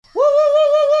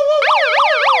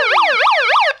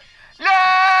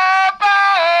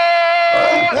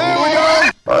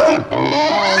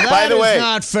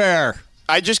not fair.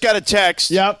 I just got a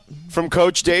text from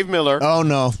Coach Dave Miller. Oh,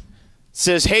 no.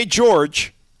 Says, hey,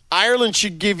 George, Ireland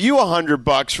should give you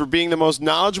 $100 for being the most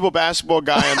knowledgeable basketball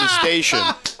guy on the station.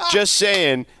 Just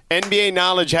saying, NBA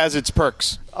knowledge has its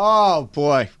perks. Oh,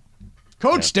 boy.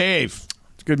 Coach Dave.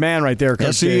 Good man right there, Coach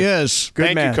Yes, Dave. he is.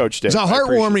 Thank you, Coach Dave. It's a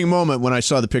heartwarming moment when I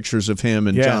saw the pictures of him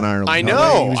and John Ireland. I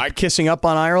know. He was kissing up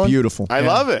on Ireland. Beautiful. I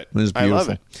love it. It was beautiful. I love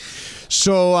it.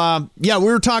 So,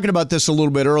 we were talking about this a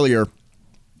little bit earlier.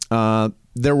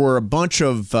 There were a bunch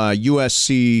of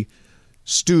USC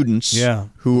students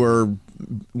who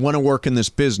want to work in this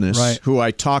business, who I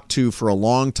talked to for a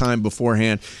long time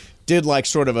beforehand, did like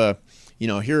sort of a,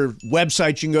 here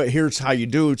websites you can go, here's how you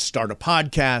do it, start a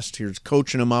podcast, here's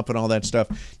coaching them up and all that stuff.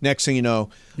 Next thing you know,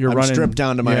 I'm stripped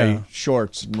down to my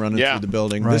shorts and running through the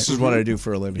building. Right. This is what I do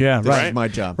for a living. Yeah, this is my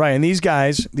job. Right, and these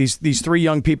guys, these three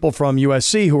young people from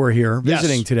USC who are here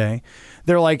visiting today,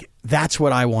 they're like, that's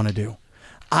what I want to do.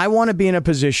 I want to be in a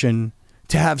position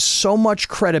to have so much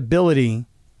credibility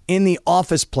in the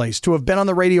office place, to have been on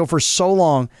the radio for so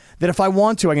long that if I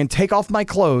want to, I can take off my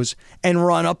clothes and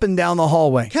run up and down the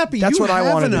hallway. Cappy, that's what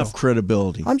I want to do. Enough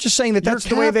credibility. I'm just saying that's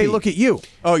the way they look at you.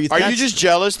 Oh, are you just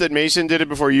jealous that Mason did it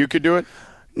before you could do it?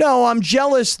 No, I'm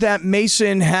jealous that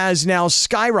Mason has now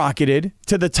skyrocketed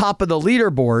to the top of the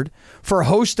leaderboard for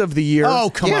host of the year. Oh,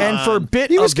 come on. And for bit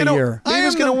of the year. He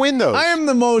was going to win those.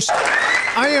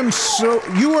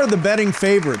 You are the betting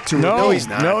favorite to No, he's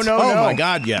not. No. Oh, my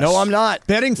God, yes. No, I'm not.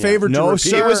 Betting favorite to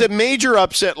repeat. It was a major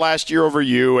upset last year over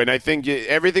you, and I think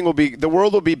the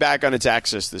world will be back on its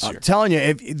axis this year. I'm telling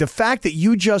you, the fact that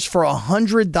you just for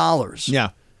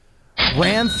 $100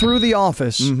 ran through the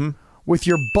office with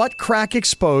your butt crack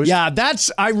exposed. Yeah,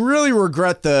 I really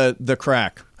regret the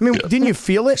crack. I mean, didn't you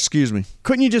feel it? Excuse me.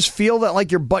 Couldn't you just feel that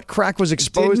like your butt crack was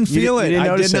exposed? Didn't feel it.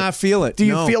 I did not feel it. Do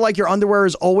you feel like your underwear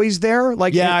is always there?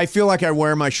 Like I feel like I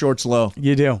wear my shorts low.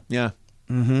 You do. Yeah.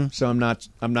 Mm-hmm. So I'm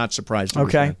not surprised.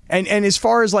 Okay. And as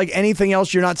far as like anything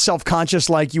else, you're not self-conscious,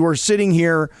 like you were sitting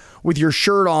here with your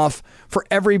shirt off for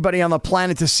everybody on the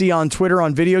planet to see on Twitter,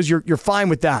 on videos. You're fine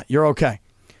with that. You're okay.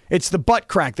 It's the butt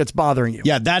crack that's bothering you.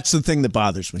 Yeah, that's the thing that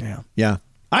bothers me. Yeah.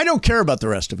 I don't care about the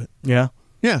rest of it. Yeah.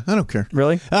 Yeah, I don't care.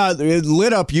 Really? It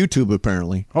lit up YouTube,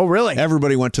 apparently. Oh, really?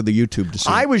 Everybody went to the YouTube to see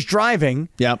I it. was driving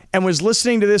and was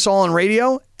listening to this all on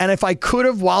radio, and if I could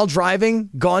have, while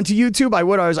driving, gone to YouTube, I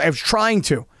would. I was trying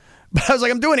to. But I was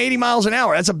like, I'm doing 80 miles an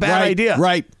hour. That's a bad idea.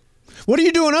 Right. What are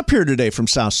you doing up here today from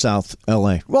South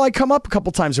L.A.? Well, I come up a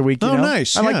couple times a week. You know?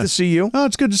 Nice. I like to see you. Oh,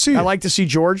 it's good to see you. I like to see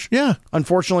George. Yeah.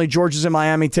 Unfortunately, George is in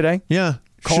Miami today. Yeah.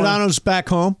 Shadano's back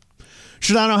home.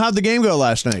 Shadano, how'd the game go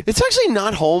last night? It's actually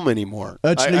not home anymore.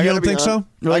 You don't think so?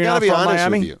 Really, I gotta be honest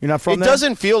Miami? with you. You're not from there? It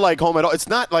doesn't feel like home at all. It's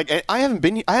not like I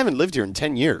haven't lived here in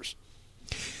 10 years.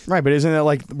 Right, but isn't that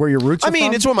like where your roots are I mean,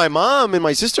 from? it's where my mom and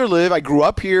my sister live. I grew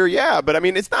up here, but I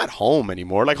mean, it's not home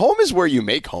anymore. Like, home is where you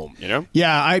make home, you know?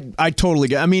 Yeah, I totally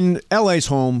get it. I mean, LA's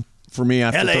home for me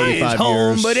after 35 years. LA's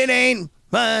home, but it ain't.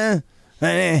 Bob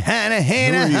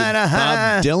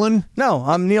Dylan? No,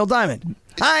 I'm Neil Diamond.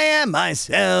 I am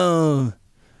myself.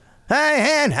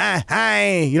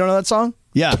 Hi. You don't know that song?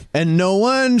 Yeah. And no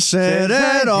one said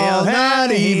at all,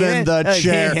 not even the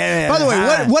chair. By the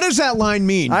way, what does that line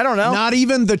mean? I don't know. Not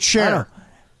even the chair.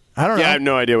 I don't know. Yeah, I have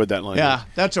no idea what that line is. Yeah,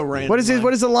 that's a random What is it?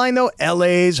 What is the line though?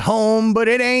 LA's home, but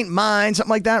it ain't mine. Something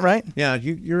like that, right? Yeah,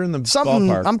 you're in the Something.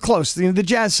 ballpark. I'm close. The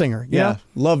jazz singer. You know?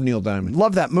 Love Neil Diamond.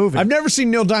 Love that movie. I've never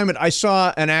seen Neil Diamond. I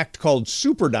saw an act called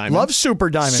Super Diamond. Love Super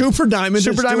Diamond. Super Diamond.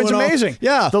 Super Diamond's amazing.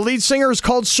 Yeah. The lead singer is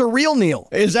called Surreal Neil.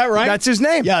 Is that right? That's his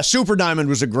name. Yeah, Super Diamond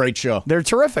was a great show. They're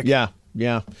terrific. Yeah.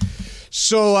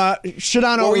 So,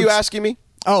 Shadano, what were you asking me?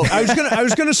 Oh, I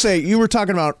was gonna say, you were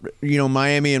talking about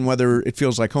Miami and whether it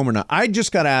feels like home or not. I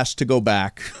just got asked to go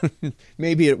back.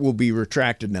 Maybe it will be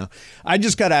retracted now. I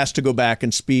just got asked to go back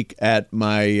and speak at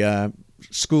my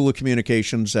School of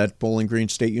Communications at Bowling Green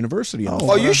State University.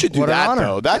 Oh, you should do that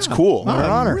though. That's cool. What an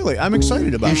honor. Really, I'm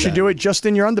excited about that. You should do it just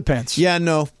in your underpants. Yeah,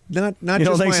 no, not You don't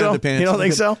just think my so? underpants. You don't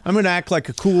think so? I'm going to act like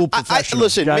a cool professional.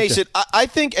 Listen, Gotcha. Mason, I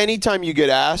think anytime you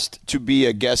get asked to be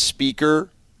a guest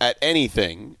speaker at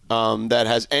anything that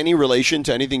has any relation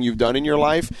to anything you've done in your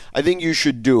life, I think you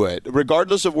should do it,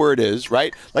 regardless of where it is,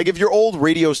 right? Like if your old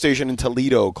radio station in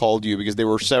Toledo called you because they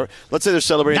were, let's say they're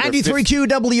celebrating 93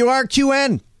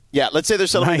 QWRQN. Yeah, let's say they're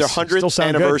celebrating Nice. their 100th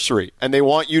anniversary and they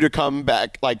want you to come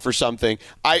back like for something.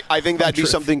 I think that'd be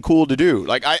something cool to do.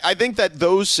 Like I think that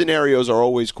those scenarios are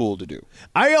always cool to do.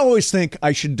 I always think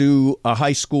I should do a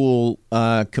high school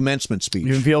commencement speech.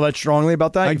 You feel that strongly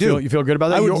about that? I do. You feel good about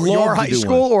that? I would love your to high do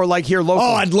school one. or like here local?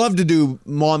 Oh, I'd love to do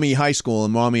Maumee High School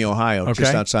in Maumee, Ohio,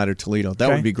 just outside of Toledo. That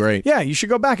would be great. Yeah, you should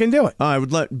go back and do it. I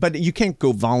would but you can't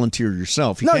go volunteer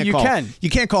yourself. No, can't you call, can. You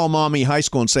can't call Maumee High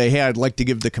School and say, "Hey, I'd like to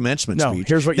give the commencement No, speech."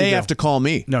 here's what you they do. have to call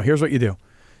me. No, here's what you do.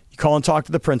 You call and talk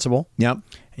to the principal. Yep.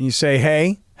 And you say,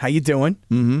 "Hey, how you doing?"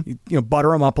 Mm-hmm. You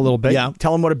butter him up a little bit. Yeah.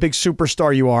 Tell him what a big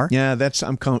superstar you are. Yeah,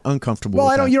 I'm uncomfortable. Well,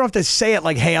 with that. You don't have to say it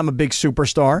like, "Hey, I'm a big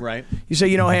superstar." Right. You say,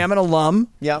 "Hey, I'm an alum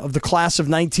of the class of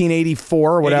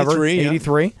 1984 or whatever,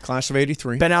 83. Class of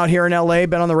 83. Been out here in LA,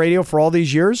 been on the radio for all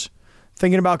these years.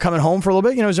 Thinking about coming home for a little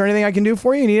bit. Is there anything I can do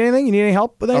for you? You need anything? You need any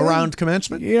help with anything? Around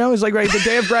commencement? It's like the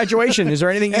day of graduation. Is there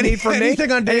anything you need from me?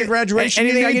 Anything on day of graduation?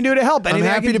 Anything I can do to help? I'm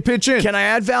happy to pitch in. Can I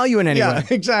add value in any way? Yeah,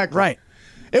 exactly. Right.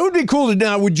 It would be cool to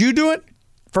now. Would you do it?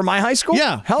 For my high school?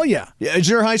 Yeah. Hell yeah. Is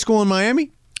your high school in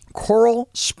Miami? Coral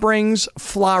Springs,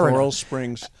 Florida. Coral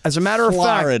Springs. As a matter of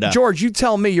Florida. fact, George, you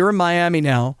tell me, you're in Miami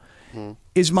now.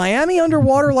 Is Miami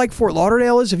underwater like Fort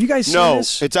Lauderdale is? Have you guys seen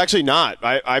this? No, it's actually not.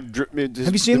 Have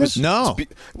you seen this? No.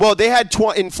 Well, they had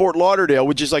in Fort Lauderdale,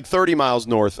 which is like 30 miles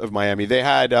north of Miami. They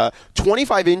had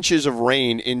 25 inches of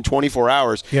rain in 24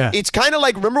 hours. Yeah. It's kind of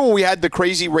like, remember when we had the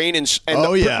crazy rain and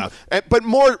yeah. But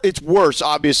more, it's worse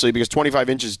obviously because 25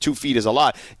 inches, 2 feet is a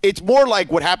lot. It's more like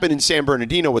what happened in San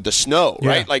Bernardino with the snow,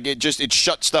 right? Like it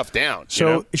shut stuff down.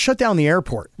 So it shut down the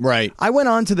airport. Right. I went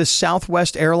on to the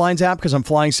Southwest Airlines app because I'm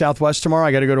flying Southwest tomorrow.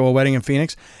 I got to go to a wedding in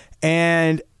Phoenix.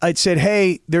 And it said,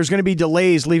 hey, there's going to be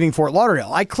delays leaving Fort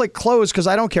Lauderdale. I clicked close because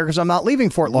I don't care because I'm not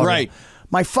leaving Fort Lauderdale.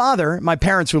 Right. My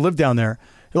parents who live down there,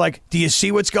 they're like, do you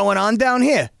see what's going on down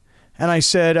here? And I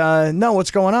said, no, what's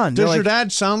going on? Does your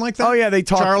dad sound like that? Oh, yeah, they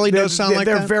talk. Charlie does sound like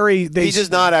that? He does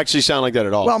not actually sound like that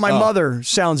at all. Well, my mother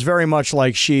sounds very much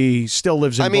like she still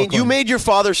lives in Brooklyn. You made your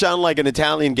father sound like an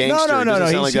Italian gangster. No. He doesn't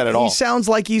sound like that at all. He sounds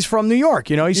like he's from New York.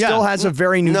 He still has a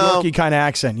very New Yorky kind of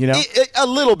accent, A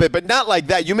little bit, but not like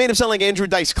that. You made him sound like Andrew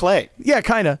Dice Clay. Yeah,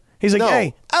 kind of. He's like,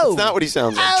 hey, that's not what he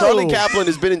sounds like. Charlie Kaplan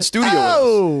has been in studio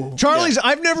with us. Charlie's,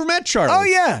 I've never met Charlie. Oh,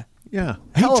 yeah. Yeah.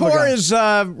 He Hell of a tore guy. his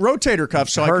rotator cuff,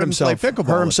 so I couldn't play pickleball.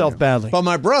 Hurt himself badly. But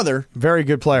my brother, very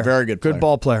good player. Very good player. Good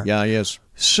ball player. Yeah, he is.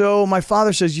 So my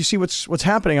father says, you see what's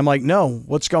happening? I'm like, no,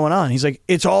 what's going on? He's like,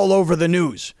 it's all over the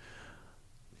news.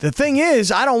 The thing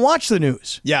is, I don't watch the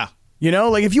news. Yeah.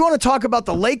 Like if you want to talk about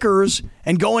the Lakers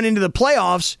and going into the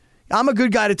playoffs, I'm a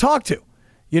good guy to talk to.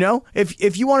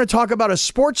 If you want to talk about a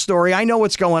sports story, I know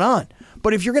what's going on.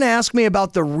 But if you're going to ask me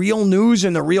about the real news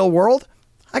in the real world,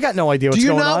 I got no idea what's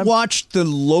going on. Do you not watch the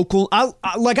local? I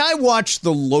watch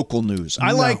the local news.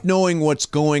 I like knowing what's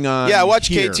going on. Yeah, I watch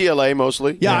here. KTLA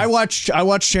mostly. Yeah, I watch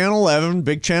Channel 11,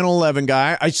 big Channel 11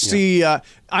 guy. I see.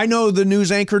 I know the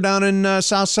news anchor down in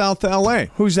South LA.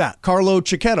 Who's that? Carlo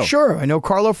Cicchetto. Sure, I know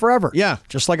Carlo forever. Yeah,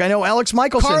 just like I know Alex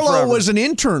Michelson. Carlo forever. was an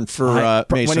intern for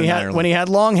Mason Ireland. when he had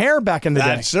long hair back in the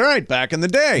day. That's right, back in the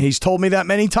day. He's told me that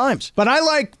many times. But I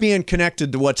like being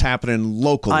connected to what's happening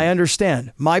locally. I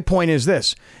understand. My point is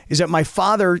this: is that my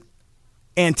father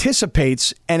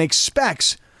anticipates and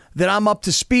expects that I'm up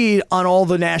to speed on all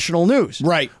the national news,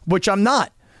 right? Which I'm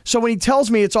not. So when he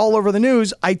tells me it's all over the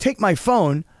news, I take my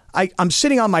phone. I'm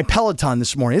sitting on my Peloton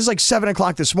this morning. It's like 7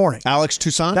 o'clock this morning. Alex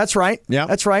Toussaint? That's right. Yeah.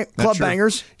 That's right. Club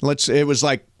Bangers. It was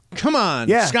like, come on,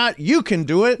 Scott, you can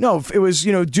do it. No, it was,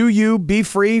 do you, be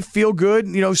free, feel good,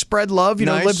 spread love,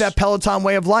 nice. Live that Peloton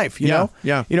way of life, you know?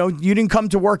 Yeah. You didn't come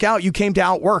to work out, you came to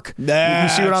outwork. You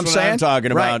see what I'm saying? I'm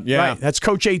talking about, yeah. Right. That's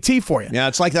Coach AT for you. Yeah,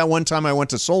 it's like that one time I went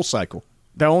to Soul Cycle.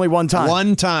 That only one time?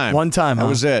 One time. That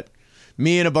was it.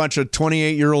 Me and a bunch of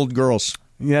 28-year-old girls.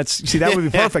 That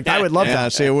would be perfect. I would love that. Yeah,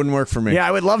 see, it wouldn't work for me. Yeah,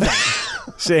 I would love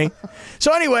that. See?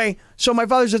 So anyway, my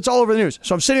father says it's all over the news.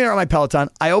 So I'm sitting there on my Peloton.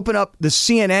 I open up the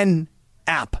CNN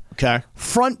app. Okay.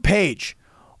 Front page.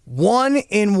 1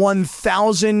 in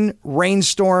 1,000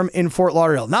 rainstorm in Fort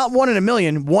Lauderdale. Not 1 in a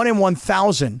million, 1 in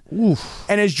 1,000. Oof.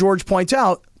 And as George points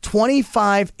out,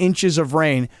 25 inches of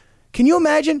rain. Can you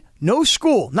imagine? No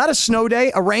school, not a snow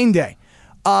day, a rain day.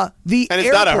 And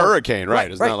it's not a hurricane,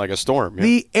 right? It's not like a storm. Yeah.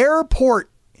 The airport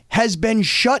has been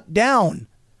shut down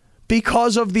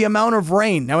because of the amount of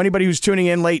rain. Now, anybody who's tuning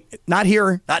in late, not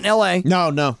here, not in L.A.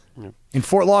 No. In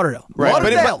Fort Lauderdale. Right.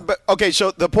 Lauderdale. But okay,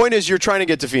 so the point is you're trying to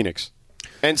get to Phoenix.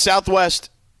 And Southwest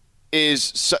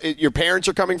your parents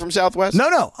are coming from Southwest?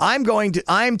 No.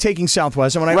 I'm taking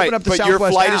Southwest, and when I open up the Southwest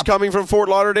your flight app, is coming from Fort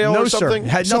Lauderdale no, or something? Sir.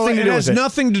 It had nothing to do with it.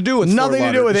 Nothing to do with nothing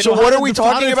Fort to do with it. So what are we How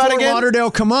talking did about Fort again?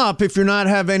 Lauderdale come up if you're not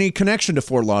have any connection to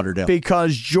Fort Lauderdale?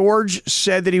 Because George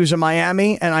said that he was in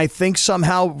Miami, and I think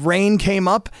somehow rain came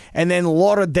up, and then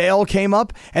Lauderdale came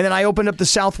up, and then I opened up the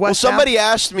Southwest Well, somebody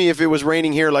app. asked me if it was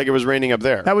raining here like it was raining up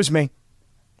there. That was me.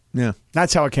 Yeah.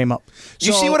 That's how it came up.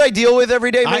 You see what I deal with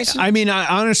every day, Mason? I mean,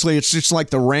 honestly, it's just like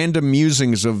the random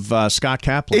musings of Scott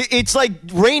Kaplan. It's like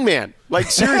Rain Man. Like,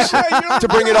 seriously, to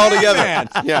bring it all together.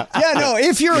 Yeah. Yeah, no,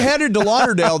 if you're headed to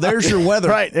Lauderdale, there's your weather.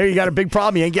 Right. There you got a big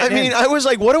problem. You ain't getting in. I was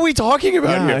like, what are we talking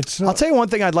about here? I'll tell you one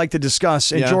thing I'd like to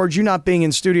discuss. And, George, you not being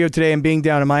in studio today and being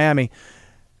down in Miami.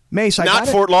 Mace, Not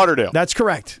Fort Lauderdale. That's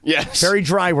correct. Yes. Very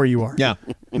dry where you are. Yeah.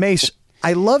 Mace,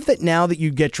 I love that now that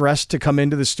you get dressed to come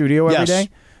into the studio every day,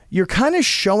 you're kind of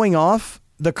showing off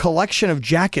the collection of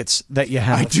jackets that you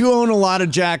have. I do own a lot of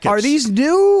jackets. Are these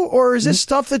new, or is this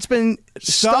stuff that's been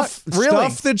stuff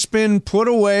that's been put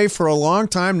away for a long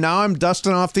time? Now I'm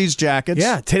dusting off these jackets.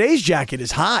 Yeah, today's jacket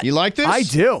is hot. You like this? I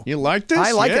do. You like this?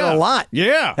 I like it a lot.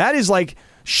 Yeah. That is like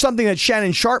something that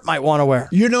Shannon Sharp might want to wear.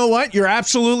 You know what? You're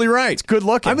absolutely right. It's good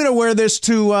looking. I'm going to wear this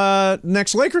to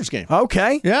next Lakers game.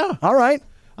 Okay. Yeah. All right.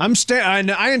 I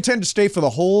intend to stay for the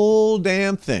whole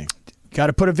damn thing. Got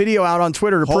to put a video out on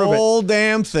Twitter to prove it. Whole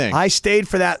damn thing. I stayed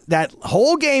for that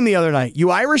whole game the other night. You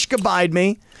Irish goodbyed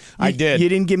me. I did. You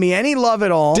didn't give me any love at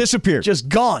all. Disappeared. Just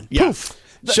gone. Yeah. Poof.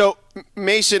 So,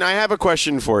 Mason, I have a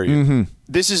question for you. Mm-hmm.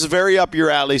 This is very up your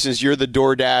alley since you're the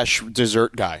DoorDash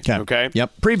dessert guy. Okay?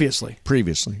 Yep. Previously.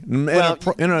 In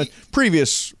a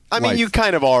previous life. you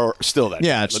kind of are still that.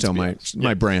 Yeah, it's still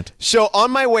my brand. So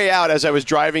on my way out, as I was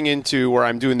driving into where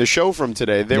I'm doing the show from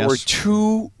today, there were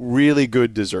two really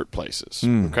good dessert places.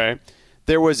 Okay,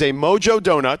 there was a Mojo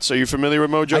Donuts. Are you familiar with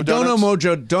Mojo Donuts? I don't know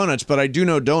Mojo Donuts, but I do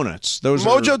know donuts.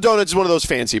 Mojo Donuts is one of those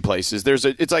fancy places.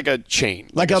 It's like a chain,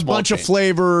 like a bunch of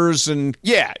flavors and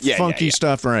funky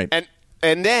stuff, right?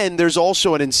 And then there's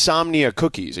also an Insomnia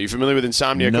Cookies. Are you familiar with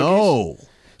Insomnia Cookies? No.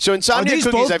 So Insomnia Are these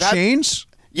Cookies, both chains?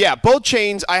 Yeah, both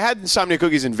chains. I had Insomnia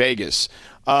Cookies in Vegas.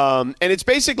 And it's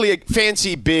basically a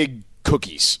fancy big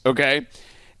cookies, okay?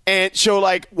 And so,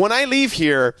 like, when I leave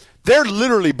here, they're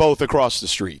literally both across the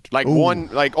street. Like, one,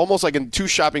 like, almost like in two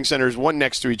shopping centers, one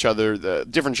next to each other, the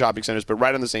different shopping centers, but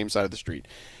right on the same side of the street.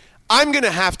 I'm going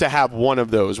to have one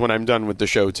of those when I'm done with the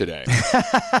show today.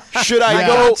 Should I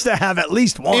go to have at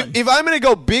least one? If I'm going to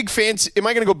go big fancy, am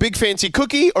I going to go big fancy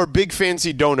cookie or big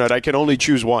fancy donut? I can only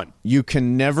choose one. You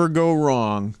can never go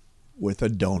wrong with a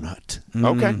donut.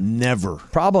 Okay. Never.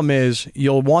 Problem is,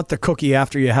 you'll want the cookie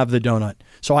after you have the donut.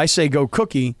 So I say go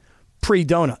cookie,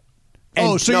 pre-donut. So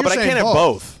you're but saying I can't have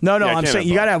both. No, Yeah, I'm saying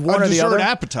you got to have one or the other.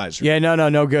 Appetizer. Yeah,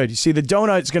 no good. You see, the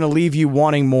donut's going to leave you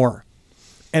wanting more.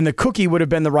 And the cookie would have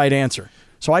been the right answer.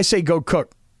 So I say go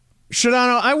cook.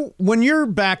 Shadano, when you're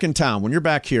back in town, when you're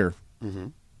back here,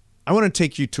 I want to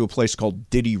take you to a place called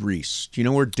Diddy Reese. Do you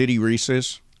know where Diddy Reese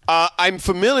is? I'm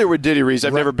familiar with Diddy Reese.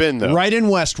 I've never been, though. Right in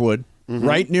Westwood,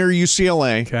 right near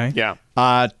UCLA. Okay.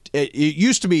 Yeah. It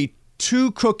used to be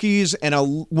 2 cookies and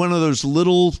one of those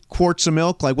little quarts of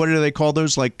milk. Like, what do they call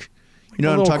those? Like, you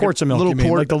know what I'm talking about? Quarts of milk, you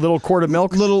mean? Like the little quart of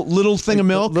milk? Little thing of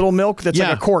milk? Little milk that's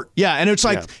like a quart. Yeah, and it's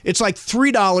like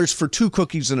 $3 for 2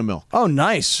 cookies and a milk. Oh,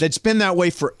 nice. It's been that way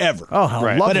forever. Oh, how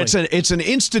lovely. But it's an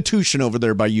institution over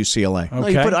there by UCLA. Okay. No,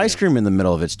 you put ice cream in the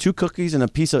middle of it. It's 2 cookies and a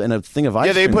thing of ice cream.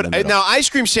 Yeah, they put in the middle. now ice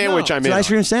cream sandwich. No, I'm It's in. an ice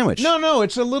cream sandwich. No,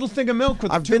 it's a little thing of milk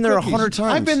with I've 2 been there cookies. 100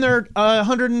 times. I've been there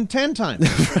 110 times.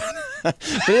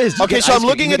 It is. You Okay, get so I'm ice cream-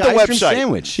 looking you at get the ice cream website.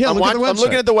 Sandwich. Yeah, I'm look at the I'm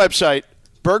looking website. at the website.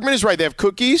 Bergman is right. They have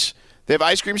cookies. They have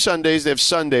ice cream sundaes. They have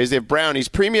sundaes. They have brownies,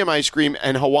 premium ice cream,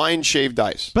 and Hawaiian shaved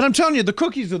ice. But I'm telling you, the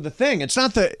cookies are the thing. It's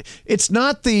not the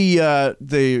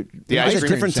The You ice get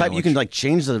cream different type. You can like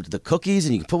change the cookies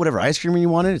and you can put whatever ice cream you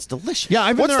want in. It's delicious. Yeah,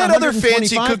 I've been What's there that other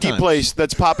fancy 125 cookie times. place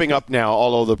that's popping up now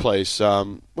all over the place?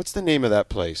 What's the name of that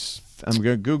place? I'm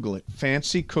going to Google it.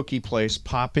 Fancy cookie place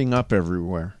popping up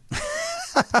everywhere.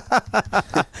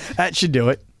 That should do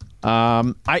it.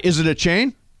 Is it a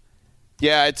chain?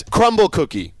 Yeah, it's Crumble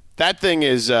Cookie. That thing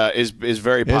is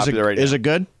very popular right now. Is it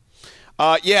good?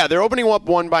 Yeah, they're opening up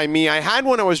one by me. I had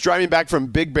one. I was driving back from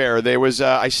Big Bear. There was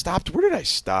I stopped. Where did I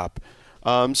stop?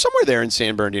 Somewhere there in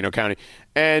San Bernardino County,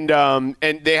 and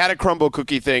they had a crumble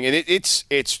cookie thing, and it's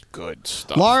good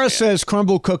stuff. Laura man. says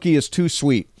crumble cookie is too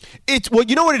sweet. Well,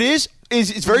 you know what it is?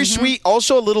 It's very sweet,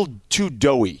 also a little too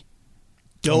doughy.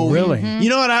 doughy. Really? You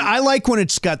know what? I like when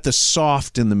it's got the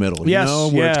soft in the middle. Yes, You know,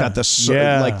 where it's yeah. got the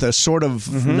Yeah. like the sort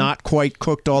of not quite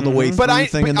cooked all the way through But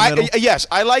thing in the middle. yes,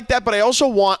 I like that, but I also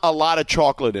want a lot of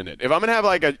chocolate in it. If I'm gonna have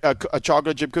like a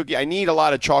chocolate chip cookie, I need a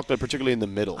lot of chocolate, particularly in the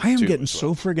middle. I am too, getting as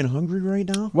so friggin' hungry right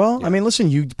now. Well, I mean,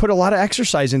 listen, you put a lot of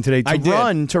exercise in today I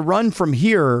did. to run from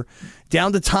here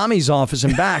down to Tommy's office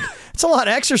and back. It's a lot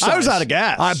of exercise. I was out of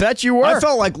gas. I bet you were. I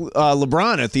felt like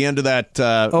LeBron at the end of that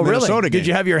oh, Minnesota really? game. Did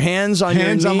you have your hands on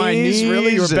Hands your on my knees?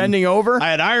 Really? You were and bending over?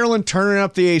 I had Ireland turning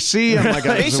up the AC. I'm like,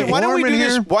 Mason, why don't we do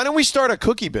this? Here? Why don't we start a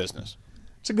cookie business?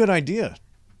 It's a good idea.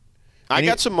 I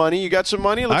got some money. You got some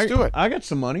money. Let's do it. I got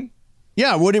some money.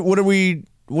 Yeah. What are we?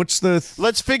 What's the?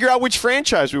 Let's figure out which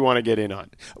franchise we want to get in on,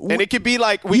 and it could be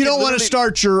like You don't want to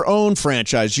start your own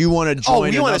franchise. You want to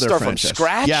join you want to another start franchise. from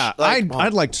scratch? Yeah,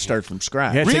 I'd like to start from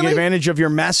scratch. Yeah, take advantage of your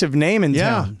massive name in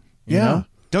town. You know?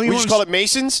 Don't you We want just call it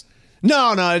Masons?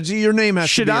 No, your name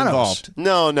has to be Shadanos. involved.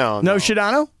 No. No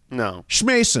Shadano? No.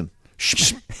 Schmason.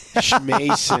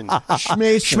 Schmason.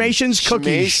 Schmation's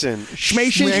Cookies. Schmason.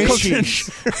 Schmation's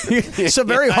Cookies. It's a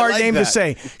very hard like name that. to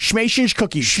say. Schmation's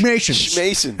Cookies. Schmasons.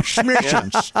 Schmason.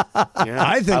 Schmasons. Yeah,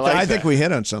 I think that. we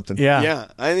hit on something. Yeah. Yeah,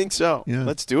 I think so. Yeah.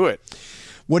 Let's do it.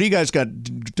 What do you guys got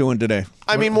doing today?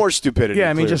 I mean, more stupidity. Yeah,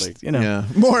 I mean, clearly. just, you know. Yeah,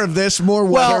 more of this, more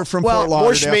weather from Fort more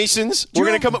Lauderdale. Schmasons. We're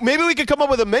gonna come up. Maybe we could come up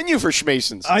with a menu for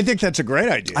Schmasons. I think that's a great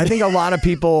idea. I think a lot of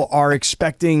people are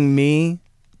expecting me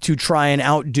to try and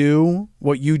outdo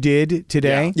what you did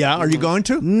today. Yeah, are you going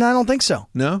to? No, I don't think so.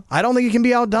 No? I don't think it can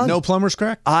be outdone. No plumber's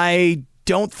crack? I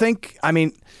don't think, I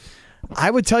mean, I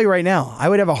would tell you right now, I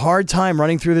would have a hard time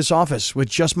running through this office with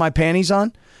just my panties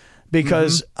on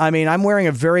because, I mean, I'm wearing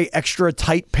a very extra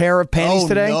tight pair of panties Oh,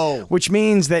 today, no. which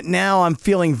means that now I'm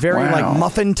feeling very like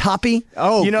muffin toppy.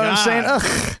 Oh, you know what I'm saying? God.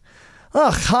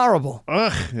 Ugh, horrible.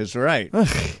 Ugh is right.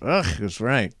 Ugh is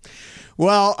right.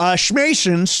 Well,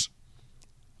 Schmasons.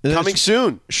 Coming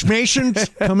soon.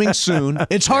 Schmasons coming soon.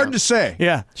 It's hard to say.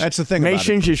 Yeah. That's the thing about it.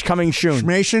 Nations is coming soon.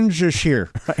 Schmasons is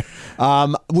here.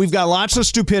 We've got lots of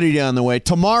stupidity on the way.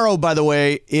 Tomorrow, by the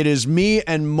way, it is me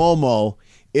and Momo.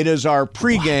 It is our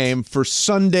pregame for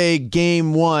Sunday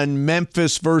Game 1,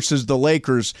 Memphis versus the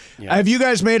Lakers. Have you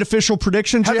guys made official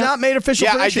predictions Have yet? not made official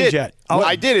Yeah, I predictions did. yet.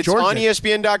 I did. It's George on did.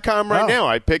 ESPN.com right Oh. now.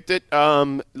 I picked it.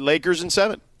 Lakers in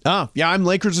 7. Oh, yeah, I'm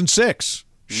Lakers in 6.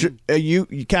 You,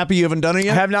 Cappy, you haven't done it I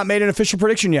yet? have not made an official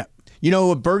prediction yet. You know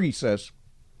what Bergie says?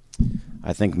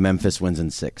 I think Memphis wins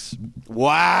in 6.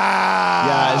 Wow.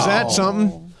 Yeah, is that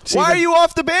something? Why are you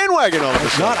off the bandwagon all of a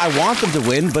It's sudden? not. I want them to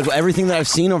win, but everything that I've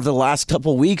seen over the last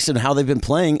couple weeks and how they've been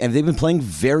playing, and they've been playing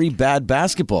very bad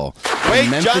basketball. Wait,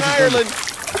 Memphis John is Ireland.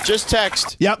 Just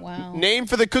text. Yep. Wow. Name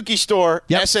for the cookie store.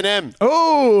 Yep. S&M.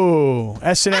 Oh,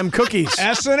 S&M cookies.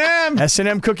 S&M.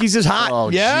 S&M cookies is hot. Oh,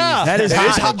 Yeah. That is It is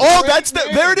hot. hot. Oh, that's the.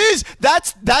 There it is.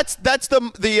 That's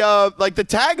the like the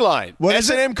tagline. What is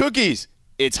it? S&M cookies.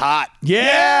 It's hot.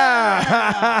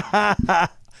 Yeah.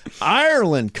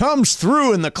 Ireland comes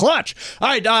through in the clutch. All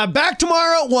right, back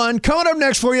tomorrow at 1. Coming up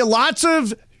next for you, lots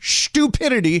of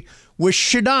stupidity with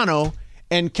Shadano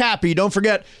and Cappy. Don't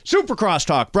forget, Super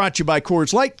Crosstalk brought to you by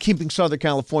Coors Light, keeping Southern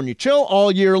California chill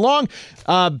all year long.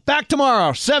 Back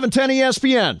tomorrow, 7:10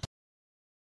 ESPN.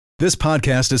 This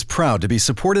podcast is proud to be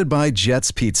supported by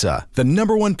Jets Pizza, the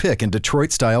 #1 pick in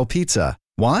Detroit-style pizza.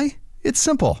 Why? It's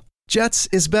simple. Jets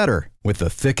is better. With the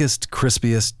thickest,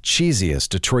 crispiest, cheesiest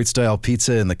Detroit-style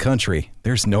pizza in the country,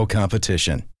 there's no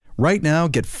competition. Right now,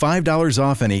 get $5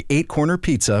 off any 8-corner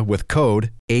pizza with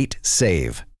code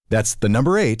 8SAVE. That's the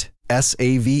number 8,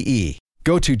 S-A-V-E.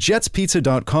 Go to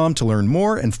jetspizza.com to learn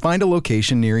more and find a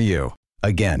location near you.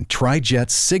 Again, try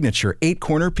Jet's signature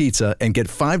 8-corner pizza and get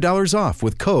 $5 off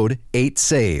with code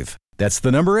 8SAVE. That's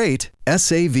the number 8,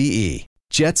 S-A-V-E.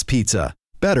 Jet's Pizza.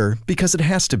 Better because it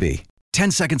has to be. 10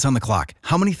 seconds on the clock.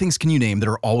 How many things can you name that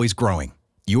are always growing?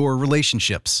 Your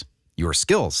relationships, your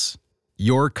skills,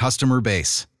 your customer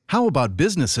base. How about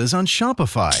businesses on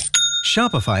Shopify?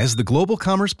 Shopify is the global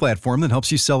commerce platform that helps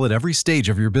you sell at every stage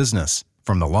of your business.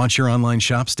 From the launch your online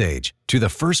shop stage, to the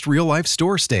first real-life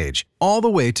store stage, all the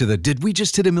way to the did we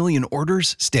just hit a million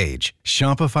orders stage,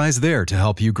 Shopify's there to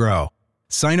help you grow.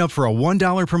 Sign up for a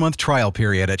 $1 per month trial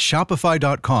period at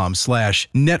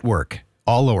shopify.com/network,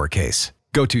 all lowercase.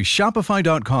 Go to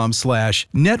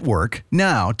shopify.com/network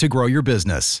now to grow your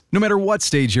business, no matter what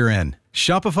stage you're in.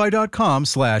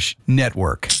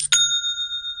 Shopify.com/network.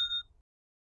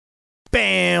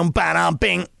 Bam, ba-da,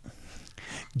 bing.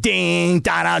 Ding,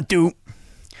 da-da-do.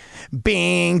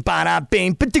 Bing, ba-da,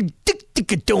 bing.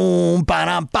 Ba-tick-tick-tick-a-doom,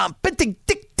 ba-da-bum.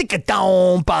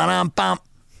 Ba-tick-tick-tick-a-doom, ba-da-bum.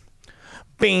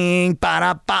 Bing,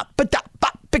 ba-da-bop,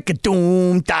 ba-da-bop,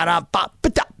 pick-a-doom, da-da-bop,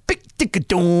 ba-da, pick.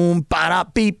 Tick-a-doom,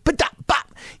 ba-da-beep,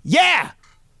 ba-da-bop. Yeah.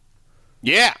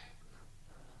 Yeah.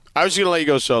 I was going to let you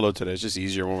go solo today. It's just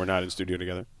easier when we're not in studio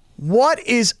together. What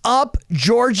is up,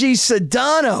 Georgie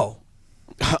Sedano?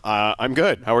 I'm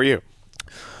good. How are you?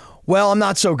 Well, I'm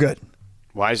not so good.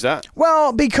 Why is that?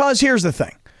 Well, because here's the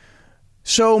thing.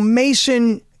 So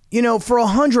Mason, for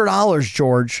 $100,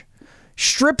 George,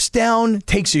 strips down,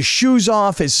 takes his shoes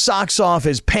off, his socks off,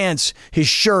 his pants, his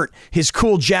shirt, his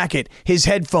cool jacket, his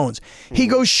headphones. He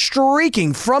goes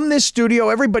streaking from this studio.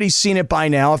 Everybody's seen it by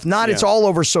now. If not, it's all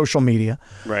over social media.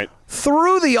 Right.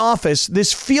 Through the office,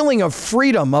 this feeling of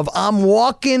freedom of I'm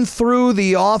walking through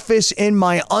the office in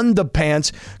my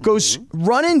underpants, goes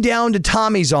running down to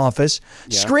Tommy's office,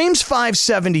 screams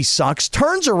 570 sucks,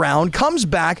 turns around, comes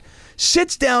back,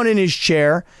 sits down in his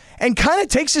chair, and kind of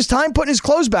takes his time putting his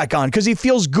clothes back on because he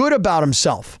feels good about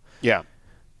himself. Yeah.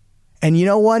 And you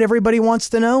know what everybody wants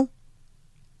to know?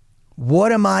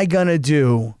 What am I going to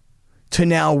do to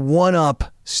now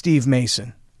one-up Steve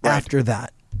Mason after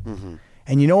that? Mm-hmm.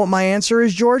 And you know what my answer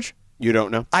is, George? You don't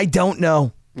know? I don't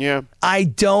know. Yeah. I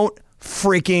don't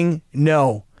freaking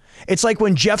know. It's like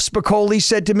when Jeff Spicoli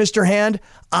said to Mr. Hand,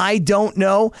 I don't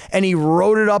know, and he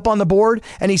wrote it up on the board,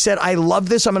 and he said, I love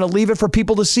this. I'm going to leave it for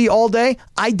people to see all day.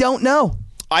 I don't know.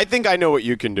 I think I know what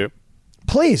you can do.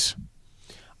 Please.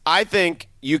 I think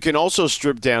you can also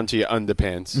strip down to your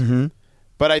underpants. Mm-hmm.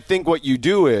 But I think what you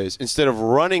do is, instead of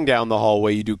running down the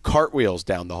hallway, you do cartwheels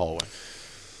down the hallway.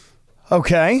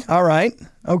 Okay. All right.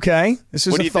 Okay. This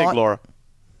is what do you think, Laura?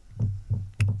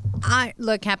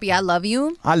 Look, Happy, I love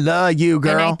you. I love you,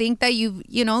 girl. And I think that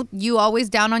you always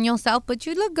down on yourself, but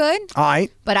you look good. All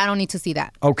right. But I don't need to see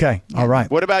that. Okay. All right.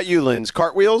 What about you, Linz?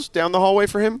 Cartwheels down the hallway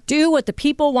for him? Do what the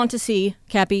people want to see,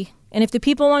 Cappy. And if the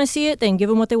people want to see it, then give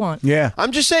them what they want. Yeah.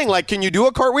 I'm just saying, can you do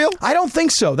a cartwheel? I don't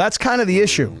think so. That's kind of the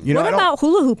issue. What about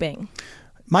hula hooping?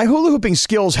 My hula hooping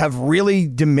skills have really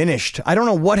diminished. I don't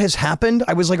know what has happened.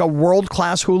 I was like a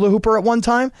world-class hula hooper at one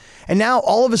time, and now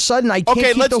all of a sudden I can't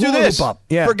keep the hula hoop up.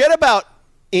 Yeah. Forget about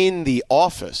in the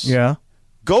office. Yeah.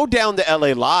 Go down to LA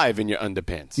Live in your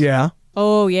underpants. Yeah.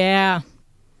 Oh, yeah.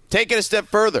 Take it a step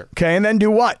further. Okay, and then do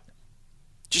what?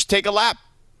 Just take a lap.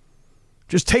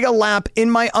 Just take a lap in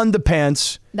my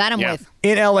underpants. That I'm with.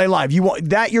 In LA Live. You want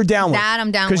that? You're down with. That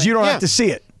I'm down with. Because you don't have to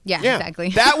see it. Yeah,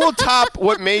 exactly. That will top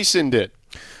what Mason did.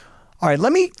 All right,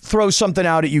 let me throw something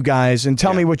out at you guys and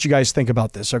tell me what you guys think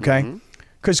about this, okay?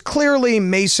 Because clearly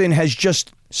Mason has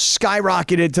just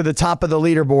skyrocketed to the top of the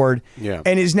leaderboard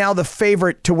and is now the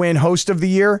favorite to win Host of the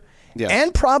Year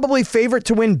and probably favorite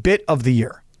to win Bit of the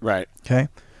Year. Right. Okay.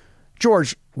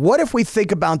 George, what if we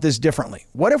think about this differently?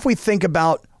 What if we think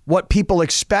about what people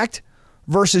expect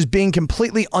versus being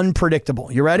completely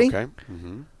unpredictable? You ready? Okay.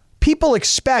 Mm-hmm. People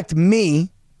expect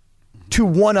me to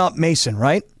one-up Mason,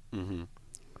 right? Mm-hmm.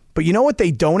 But you know what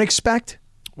they don't expect?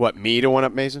 What, me to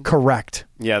one-up Mason? Correct.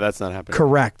 Yeah, that's not happening.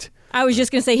 Correct. I was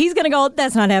just going to say, he's going to go,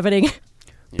 that's not happening.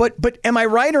 But am I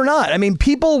right or not? I mean,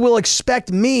 people will expect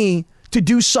me to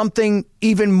do something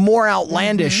even more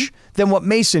outlandish than what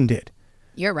Mason did.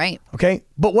 You're right. Okay?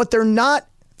 But what they're not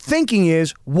thinking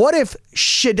is, what if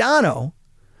Sedano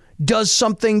does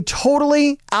something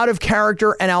totally out of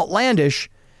character and outlandish,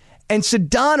 and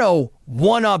Sedano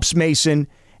one-ups Mason,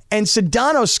 and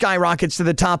Sedano skyrockets to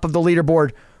the top of the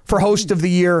leaderboard for Host of the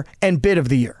Year and Bit of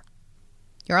the Year?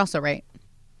 You're also right.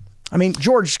 I mean,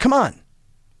 George, come on.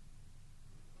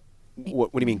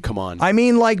 What do you mean, come on? I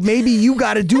mean, like, maybe you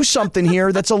got to do something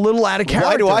here that's a little out of character.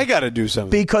 Why do I got to do something?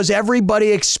 Because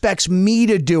everybody expects me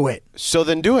to do it. So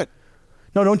then do it.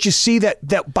 No, don't you see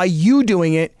that by you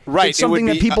doing it, it's something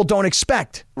that people don't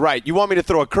expect? Right. You want me to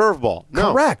throw a curveball?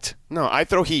 No. Correct. No, I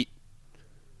throw heat.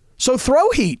 So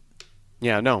throw heat.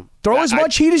 Yeah, no. Throw as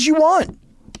much heat as you want.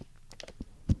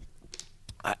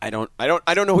 I don't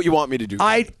know what you want me to do.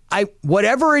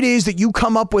 Whatever it is that you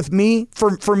come up with me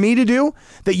for me to do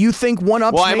that you think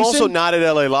one-ups Well, I'm Mason, also not at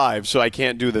LA Live, so I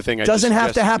can't do the thing I doesn't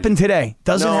have to happen today.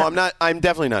 I'm not. I'm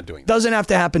definitely not doing that. Doesn't have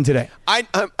to happen today.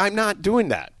 I'm not doing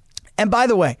that. And by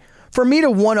the way, for me to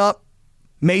one-up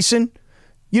Mason,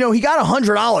 he got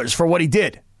 $100 for what he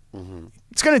did. Mm-hmm.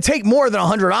 It's going to take more than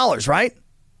 $100, right?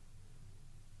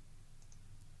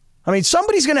 I mean,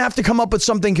 somebody's going to have to come up with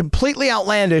something completely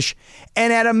outlandish,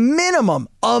 and at a minimum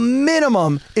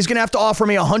is going to have to offer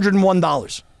me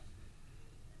 $101.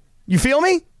 You feel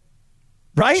me?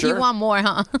 Right? Sure. You want more,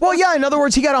 huh? Well, yeah. In other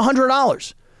words, he got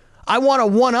 $100. I want to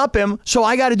one-up him, so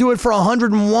I got to do it for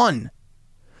 $101.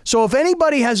 So if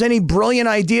anybody has any brilliant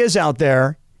ideas out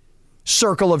there,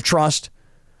 Circle of Trust,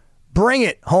 bring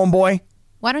it, homeboy.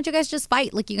 Why don't you guys just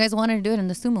fight like you guys wanted to do it in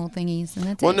the sumo thingies? And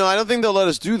that's Well, no, I don't think they'll let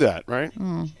us do that, right?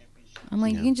 I'm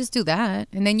like, you can just do that,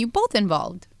 and then you both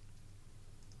involved.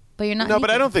 But you're not. No, but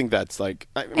I don't think that's like.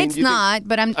 I mean, It's not.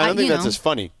 But I don't think that's as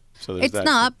funny. So there's it's that.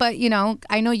 not. But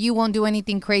I know you won't do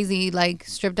anything crazy like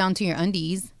strip down to your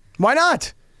undies. Why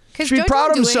not? Because Should be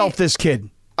proud of himself, this kid.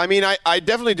 I mean, I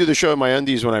definitely do the show in my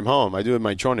undies when I'm home. I do it in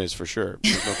my chones for sure.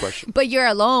 There's no question. But you're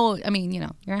alone. I mean, you're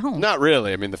at home. Not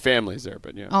really. I mean, the family's there,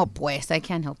 but yeah. Oh, pues, I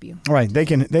can't help you. Right.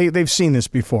 They've seen this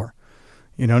before.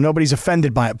 Nobody's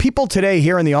offended by it. People today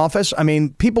here in the office, I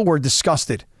mean, people were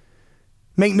disgusted.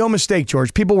 Make no mistake,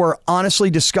 George. People were honestly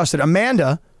disgusted.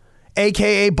 Amanda,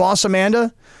 a.k.a. Boss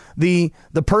Amanda, the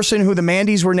person who the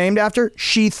Mandy's were named after,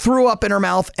 she threw up in her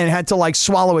mouth and had to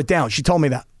swallow it down. She told me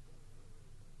that.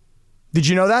 Did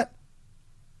you know that?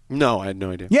 No, I had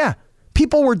no idea. Yeah.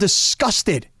 People were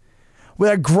disgusted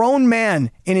with a grown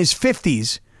man in his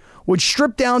 50s would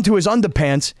strip down to his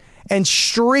underpants and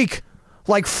streak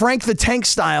like Frank the Tank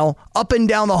style up and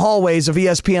down the hallways of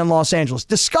ESPN Los Angeles.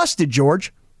 Disgusted,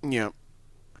 George. Yeah.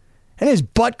 And his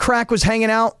butt crack was hanging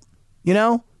out,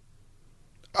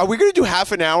 Are we going to do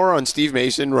half an hour on Steve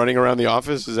Mason running around the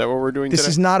office? Is that what we're doing This today?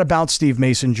 is not about Steve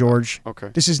Mason, George. Okay.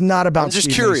 This is not about I'm just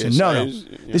Steve curious. Mason.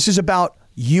 No. This is about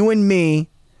you and me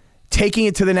taking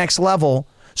it to the next level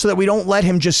so that we don't let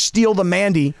him just steal the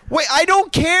Mandy. Wait, I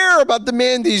don't care about the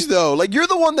Mandy's, though. Like, you're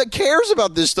the one that cares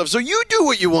about this stuff, so you do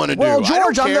what you want to do. Well,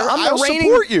 George, I'm I'll the reigning,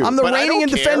 support you, I'm the but I reigning don't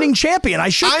and care. defending champion. I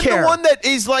should care. I'm the one that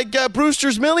is like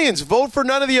Brewster's Millions. Vote for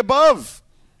none of the above.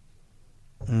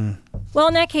 Well,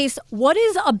 in that case, what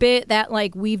is a bit that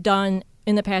we've done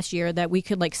in the past year that we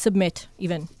could submit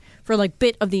even for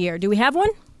bit of the year? Do we have one?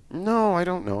 No, I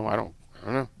don't know. I don't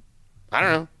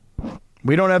know.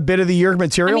 We don't have bit of the year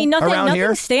material I mean, around nothing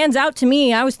here. stands out to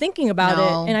me. I was thinking about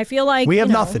No. it, and I feel like We have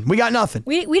nothing. We got nothing.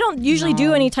 We don't usually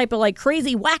do any type of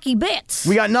crazy wacky bits.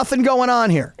 We got nothing going on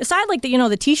here. Aside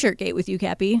the T-shirt gate with you,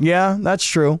 Cappy. Yeah, that's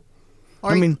true.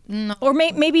 Or, Or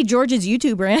maybe George's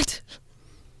YouTube rant.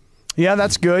 Yeah,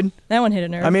 that's good. That one hit a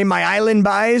nerve. I mean, my island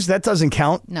buys, that doesn't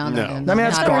count. No. I mean,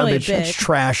 that's Not really garbage. big. That's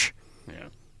trash. Yeah.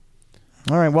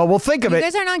 All right, well, we'll think of You it.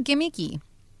 guys are not gimmicky.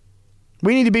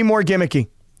 We need to be more gimmicky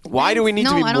Why do we need No,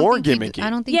 to be I don't more think you gimmicky? do. I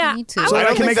don't think Yeah, you need to. I so that I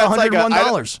don't can think make that's like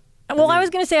 $101. Well, I was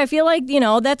going to say, I feel like,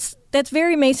 that's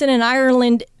very Mason and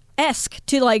Ireland-esque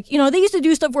to they used to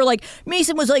do stuff where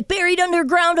Mason was buried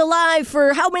underground alive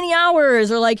for how many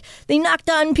hours, or they knocked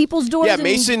on people's doors. Yeah, and-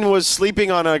 Mason was sleeping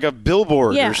on a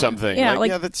billboard Yeah, or something.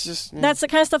 yeah, that's just... That's the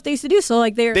kind of stuff they used to do. So they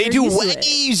they're do used to it.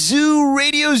 wacky zoo,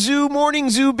 radio zoo, morning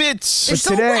zoo bits. They're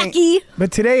so wacky.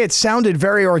 But today it sounded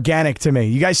very organic to me.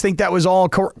 You guys think that was all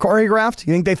choreographed?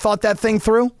 You think they thought that thing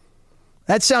through?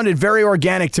 That sounded very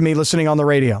organic to me listening on the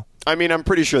radio. I mean, I'm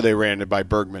pretty sure they ran it by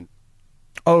Bergman.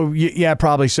 Oh, yeah,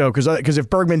 probably so. Because if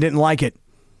Bergman didn't like it,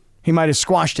 he might have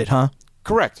squashed it, huh?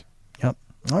 Correct. Yep.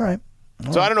 All right.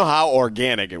 So I don't know how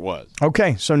organic it was.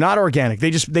 Okay, so not organic. They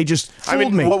just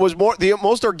fooled me. What was the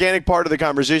most organic part of the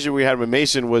conversation we had with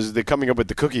Mason was the coming up with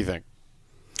the cookie thing.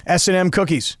 S&M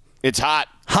cookies. It's hot.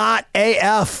 Hot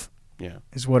AF Yeah.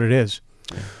 is what it is.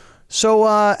 So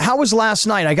how was last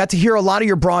night? I got to hear a lot of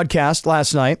your broadcast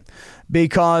last night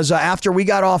because after we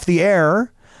got off the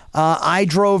air, I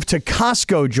drove to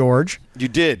Costco, George. You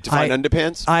did to find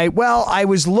underpants? I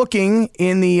was looking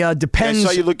in the Depends. I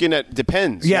saw you looking at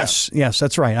Depends. Yes,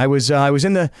 that's right. I was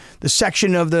in the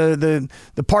section of the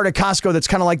part of Costco that's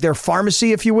kind of like their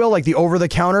pharmacy, if you will, like the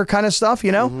over-the-counter kind of stuff,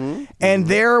 And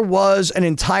there was an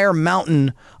entire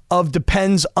mountain of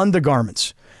Depends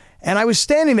undergarments. And I was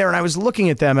standing there and I was looking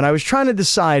at them and I was trying to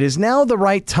decide, is now the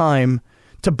right time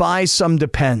to buy some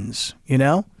Depends,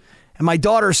 And my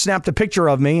daughter snapped a picture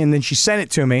of me and then she sent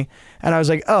it to me. And I was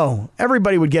like, oh,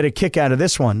 everybody would get a kick out of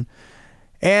this one.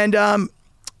 And,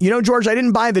 George, I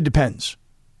didn't buy the Depends,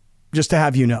 just to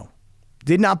have you know.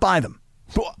 Did not buy them.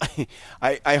 Well,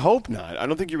 I hope not. I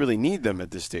don't think you really need them at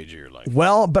this stage of your life.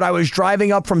 Well, but I was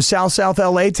driving up from South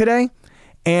LA today.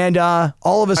 And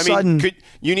all of a sudden,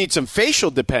 you need some facial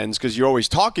Depends because you're always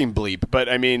talking bleep. But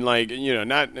I mean, not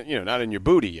in your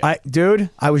booty yet.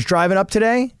 I was driving up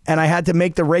today, and I had to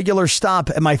make the regular stop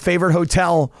at my favorite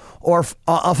hotel, off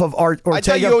of Ortega. I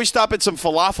thought you always stop at some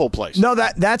falafel place. No,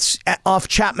 that's off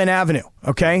Chapman Avenue.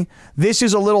 Okay, this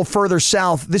is a little further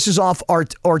south. This is off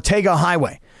Ortega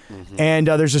Highway. And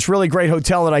there's this really great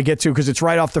hotel that I get to because it's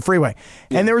right off the freeway.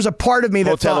 And there was a part of me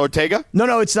that Hotel thought, Ortega?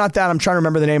 No, it's not that. I'm trying to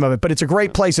remember the name of it. But it's a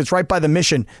great place. It's right by the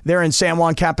Mission there in San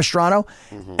Juan Capistrano.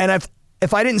 And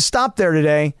if I didn't stop there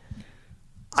today,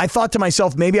 I thought to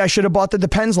myself, maybe I should have bought the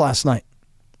Depends last night.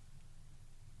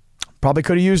 Probably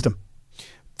could have used them.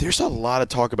 There's a lot of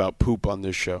talk about poop on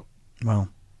this show. Well,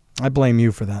 I blame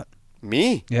you for that.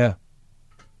 Me? Yeah.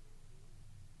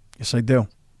 Yes, I do.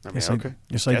 I mean, yes, okay.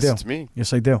 Yes, I Guess do. it's me.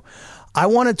 Yes, I do. I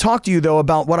want to talk to you, though,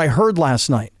 about what I heard last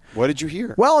night. What did you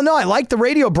hear? Well, no, I liked the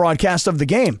radio broadcast of the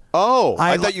game. Oh,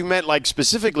 I thought you meant like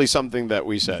specifically something that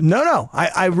we said. No.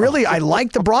 I really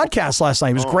liked the broadcast last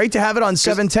night. It was great to have it on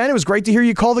 710. It was great to hear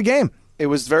you call the game. It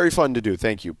was very fun to do.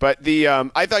 Thank you. But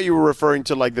I thought you were referring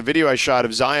to like the video I shot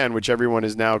of Zion, which everyone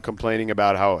is now complaining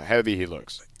about how heavy he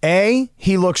looks.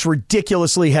 He looks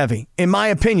ridiculously heavy, in my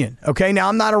opinion. Okay, now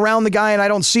I'm not around the guy and I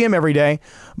don't see him every day,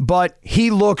 but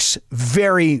he looks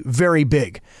very, very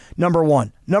big. Number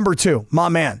one. Number two, my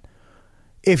man,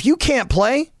 if you can't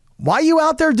play, why are you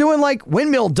out there doing like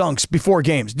windmill dunks before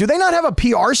games? Do they not have a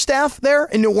PR staff there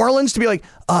in New Orleans to be like,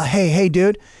 hey,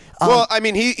 dude? Well, I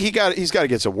mean, he's got to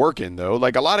get some work in though.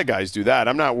 Like a lot of guys do that.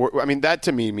 I mean, that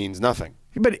to me means nothing.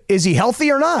 But is he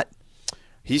healthy or not?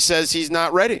 He says he's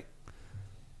not ready.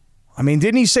 I mean,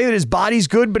 didn't he say that his body's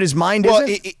good, but his mind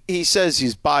isn't? Well, he says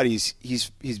his body's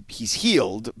he's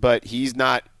healed, but he's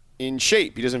not in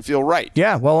shape. He doesn't feel right.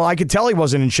 Yeah, well, I could tell he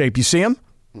wasn't in shape. You see him?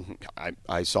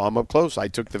 I saw him up close. I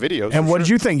took the videos. And what did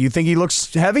you think? You think he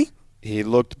looks heavy? He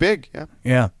looked big, yeah.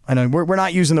 Yeah, I know. We're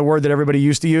not using the word that everybody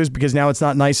used to use because now it's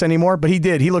not nice anymore, but he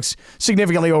did. He looks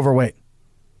significantly overweight.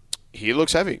 He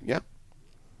looks heavy, yeah.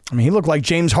 I mean, he looked like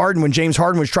James Harden when James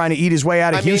Harden was trying to eat his way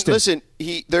out of Houston. Listen,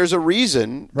 there's a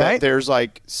reason Right? that there's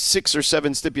like 6 or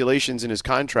 7 stipulations in his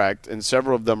contract, and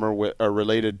several of them are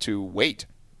related to weight.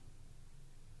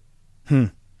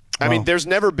 I mean, there's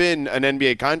never been an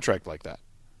NBA contract like that.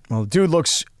 Well, the dude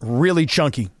looks really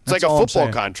chunky. It's like a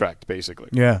football contract, basically.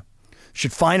 Yeah.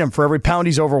 Should fine him for every pound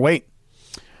he's overweight.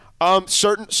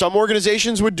 Some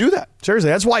organizations would do that. Seriously,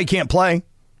 that's why he can't play.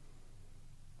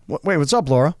 Wait, what's up,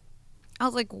 Laura? I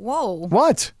was like, whoa.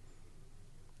 What?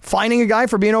 Fining a guy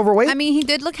for being overweight? I mean, he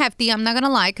did look hefty. I'm not going to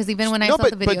lie, because even when I saw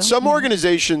the video. But some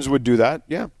organizations would do that,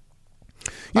 yeah.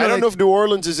 I don't know if New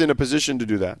Orleans is in a position to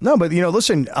do that. No, but,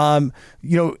 listen,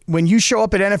 when you show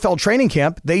up at NFL training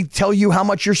camp, they tell you how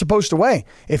much you're supposed to weigh.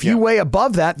 If you weigh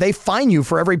above that, they fine you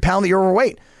for every pound that you're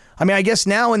overweight. I mean, I guess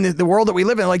now in the world that we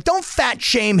live in, like, don't fat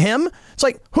shame him. It's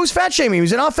like, who's fat shaming him?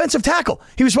 He's an offensive tackle.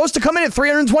 He was supposed to come in at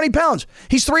 320 pounds.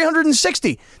 He's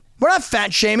 360. We're not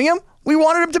fat shaming him. We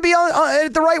wanted him to be at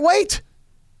the right weight.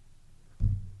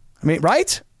 I mean,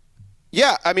 right?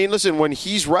 Yeah, I mean, listen, when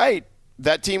he's right,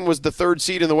 that team was the 3rd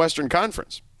seed in the Western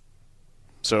Conference.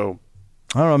 So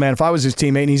I don't know, man. If I was his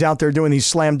teammate and he's out there doing these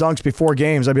slam dunks before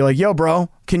games, I'd be like, yo, bro,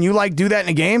 can you do that in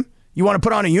a game? You want to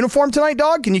put on a uniform tonight,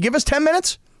 dog? Can you give us 10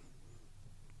 minutes?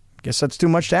 Guess that's too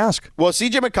much to ask. Well,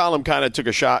 C.J. McCollum kind of took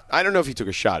a shot. I don't know if he took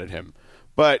a shot at him,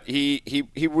 but he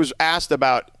was asked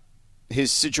about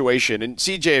his situation. And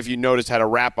C.J., if you noticed, had a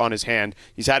wrap on his hand.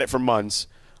 He's had it for months.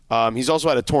 He's also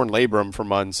had a torn labrum for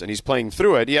months, and he's playing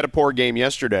through it. He had a poor game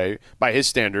yesterday by his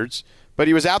standards, but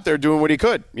he was out there doing what he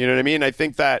could. You know what I mean? I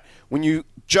think that when you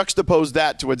juxtapose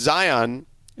that to what Zion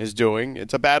is doing,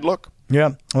 it's a bad look.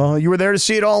 Yeah. Well, you were there to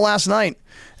see it all last night.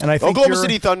 And I think Oklahoma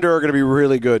City Thunder are going to be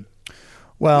really good.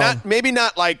 Well, maybe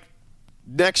not like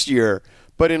next year,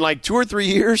 but in like 2 or 3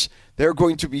 years, they're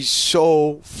going to be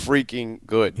so freaking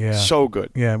good. Yeah. So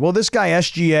good. Yeah. Well, this guy,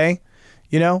 SGA,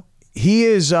 he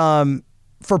is,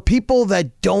 for people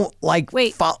that don't like.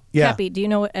 Wait, yeah. Cappy, do you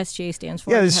know what SGA stands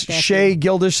for? Yeah, this Shea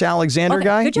Gilgeous-Alexander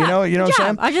guy. Good job. You know Good what I'm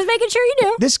saying? job. I'm just making sure you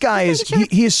do. This guy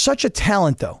he is such a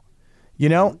talent, though.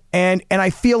 And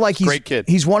I feel like he's great kid.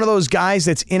 He's one of those guys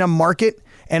that's in a market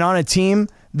and on a team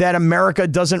that America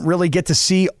doesn't really get to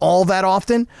see all that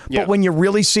often. Yeah. But when you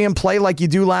really see him play like you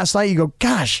do last night, you go,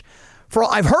 gosh,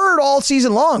 I've heard all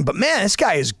season long, but man, this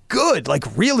guy is good, like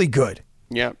really good.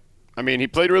 Yeah. I mean, he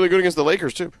played really good against the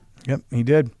Lakers, too. Yep, he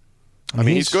did. I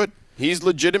mean, he's good. He's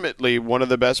legitimately one of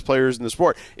the best players in the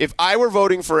sport. If I were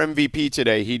voting for MVP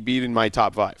today, he'd be in my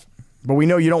top 5. But we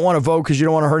know you don't want to vote because you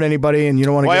don't want to hurt anybody and you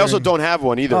don't want to Well, I also don't have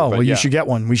one either. Oh, but well, yeah. you should get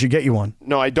one. We should get you one.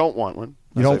 No, I don't want one.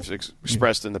 You don't? I've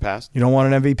expressed in the past. You don't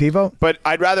want an MVP vote? But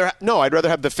I'd rather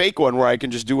have the fake one where I can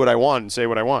just do what I want and say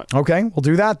what I want. Okay, we'll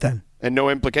do that then. And no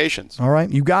implications. All right,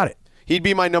 you got it. He'd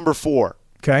be my number 4.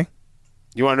 Okay.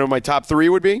 You want to know what my top 3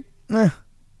 would be? Eh.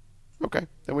 Okay,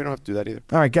 then we don't have to do that either.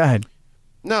 All right, go ahead.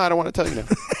 No, I don't want to tell you now.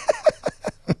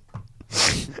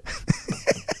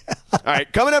 All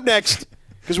right, coming up next,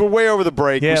 because we're way over the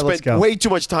break. Yeah, we let's spent go. way too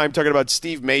much time talking about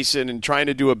Steve Mason and trying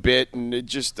to do a bit, and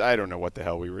I don't know what the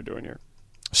hell we were doing here.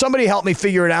 Somebody help me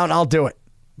figure it out, and I'll do it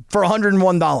for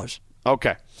 $101.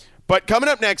 Okay. But coming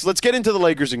up next, let's get into the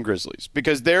Lakers and Grizzlies,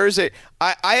 because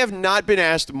I have not been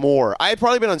asked more. I have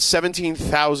probably been on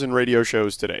 17,000 radio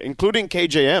shows today, including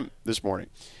KJM this morning.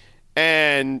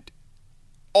 And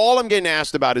all I'm getting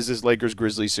asked about is this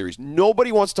Lakers-Grizzlies series.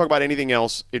 Nobody wants to talk about anything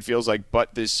else, it feels like,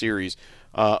 but this series.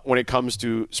 when it comes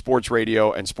to sports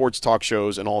radio and sports talk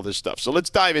shows and all this stuff. So let's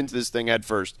dive into this thing head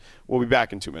first. We'll be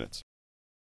back in 2 minutes.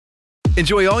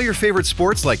 Enjoy all your favorite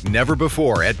sports like never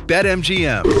before at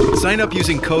BetMGM. Sign up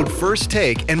using code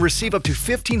FIRSTTAKE and receive up to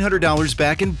 $1,500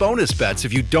 back in bonus bets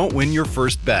if you don't win your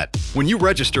first bet. When you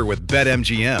register with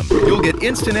BetMGM, you'll get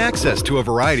instant access to a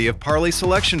variety of parlay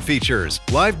selection features,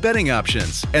 live betting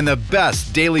options, and the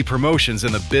best daily promotions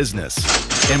in the business.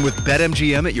 And with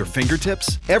BetMGM at your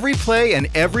fingertips, every play and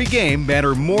every game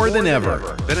matter more than ever.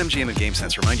 BetMGM and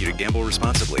GameSense remind you to gamble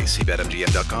responsibly. See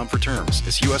BetMGM.com for terms.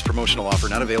 This U.S. promotional offer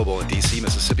not available in D.C.,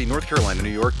 Mississippi, North Carolina, New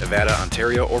York, Nevada,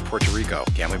 Ontario, or Puerto Rico.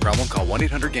 Gambling problem? Call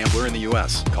 1-800-GAMBLER in the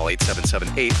U.S. Call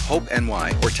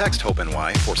 877-8-HOPE-NY or text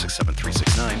HOPE-NY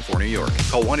 467-369 for New York.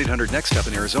 Call 1-800-NEXT-STEP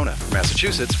in Arizona. For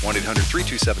Massachusetts,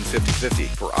 1-800-327-5050.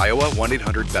 For Iowa,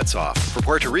 1-800-BETS-OFF. For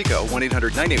Puerto Rico,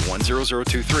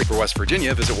 1-800-981-0023. For West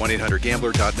Virginia, visit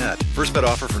 1-800-GAMBLER.net. First bet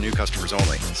offer for new customers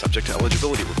only. Subject to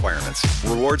eligibility requirements.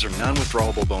 Rewards are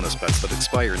non-withdrawable bonus bets that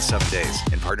expire in 7 days.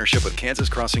 In partnership with Kansas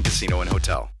Crossing Casino and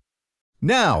Hotel.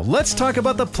 Now, let's talk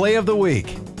about the play of the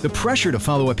week. The pressure to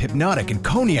follow up Hypnotic and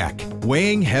Cognac,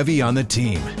 weighing heavy on the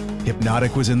team.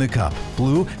 Hypnotic was in the cup,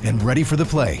 blue, and ready for the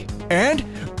play. And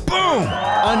boom!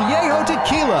 Añejo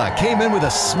Tequila came in with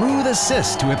a smooth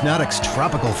assist to Hypnotic's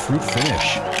tropical fruit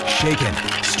finish. Shaken,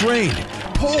 strained,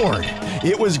 poured.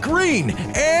 It was green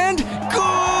and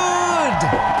good!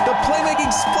 The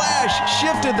playmaking splash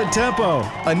shifted the tempo.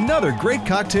 Another great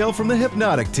cocktail from the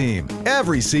Hypnotic team.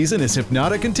 Every season is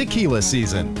Hypnotic and Tequila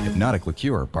season. Hypnotic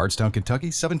Liqueur, Bardstown, Kentucky,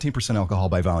 17% alcohol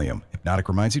by volume. Hypnotic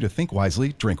reminds you to think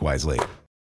wisely, drink wisely.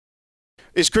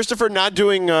 Is Christopher not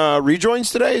doing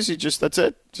rejoins today? Is he that's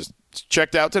it? Just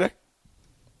checked out today?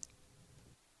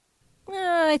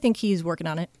 I think he's working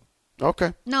on it.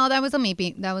 Okay. No, that was a me.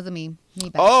 That was a me. Me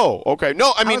back. Oh, okay.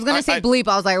 No, I mean, I was gonna say bleep.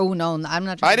 I was like, oh no, I'm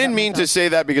not. I didn't mean to say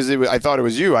that because I thought it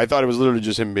was you. I thought it was literally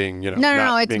just him being,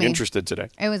 no, it's being me. interested today.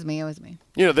 It was me. It was me.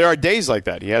 There are days like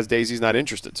that. He has days he's not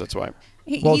interested, so that's why.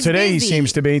 Well, He's today busy. he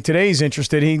seems to be. Today he's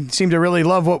interested. He seemed to really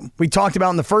love what we talked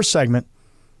about in the first segment.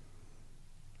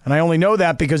 And I only know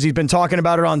that because he's been talking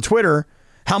about it on Twitter,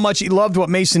 how much he loved what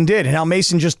Mason did and how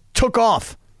Mason just took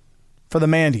off for the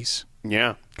Mandy's.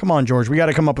 Yeah. Come on, George. We got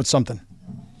to come up with something.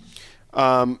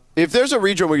 If there's a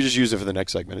rejoin, we can just use it for the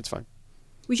next segment. It's fine.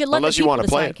 We should let Unless the you people want to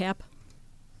play decide, it. Cap.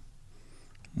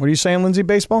 What are you saying, Lindsay,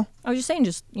 baseball? I was just saying,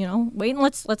 wait and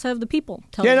let's have the people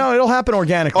tell Yeah, you. no, it'll happen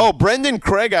organically. Oh, Brendan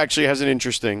Craig actually has an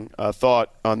interesting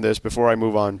thought on this before I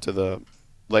move on to the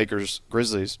Lakers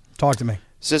Grizzlies. Talk to me.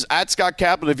 Says, at Scott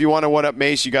Kaplan, if you want to one-up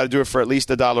Mace, you got to do it for at least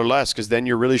 $1 less because then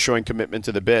you're really showing commitment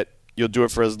to the bit. You'll do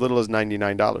it for as little as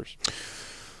 $99.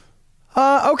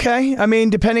 Okay. I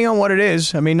mean, depending on what it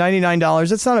is. I mean, $99,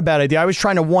 that's not a bad idea. I was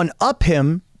trying to one-up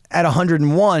him at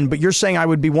 101, but you're saying I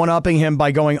would be one-upping him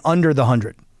by going under the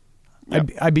 100.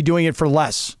 Yep. I'd be doing it for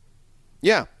less.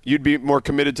 Yeah, you'd be more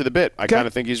committed to the bit. I kind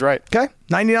of think he's right. Okay,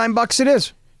 $99 it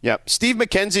is. Yeah. Steve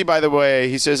McKenzie, by the way,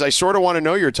 he says, I sort of want to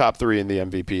know your top three in the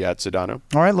MVP at Sedano.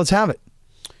 All right, let's have it.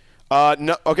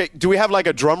 No, okay, do we have like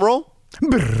a drum roll?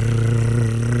 Number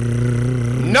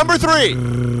 3.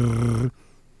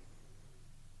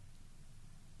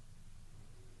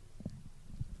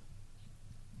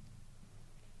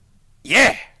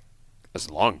 Yeah. That's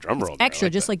a long drum roll. Extra,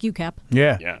 just like you, Cap.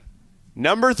 Yeah. Yeah.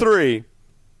 Number 3,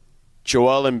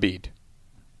 Joel Embiid.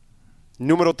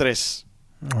 Numero 3.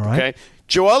 All right. Okay.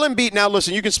 Joel Embiid, now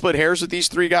listen, you can split hairs with these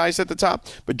three guys at the top,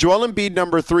 but Joel Embiid,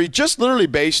 number 3, just literally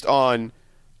based on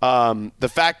the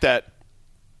fact that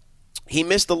he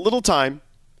missed a little time,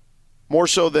 more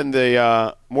so than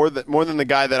more than the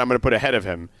guy that I'm going to put ahead of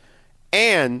him,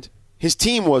 and his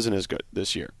team wasn't as good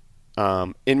this year,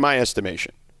 in my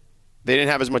estimation. They didn't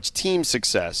have as much team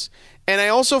success, and I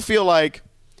also feel like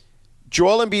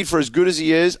Joel Embiid, for as good as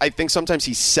he is, I think sometimes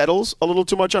he settles a little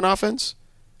too much on offense.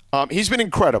 He's been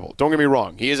incredible. Don't get me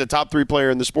wrong. He is a top 3 player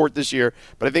in the sport this year,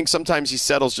 but I think sometimes he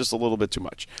settles just a little bit too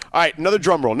much. All right, another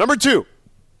drum roll. Number 2.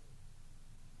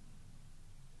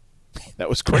 That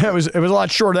was quick. It was a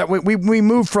lot shorter. That we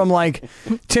moved from like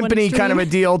timpani kind of a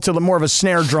deal to more of a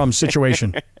snare drum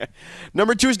situation.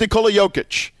 Number 2 is Nikola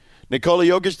Jokic. Nikola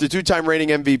Jokic, the 2-time reigning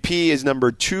MVP, is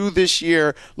number 2 this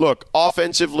year. Look,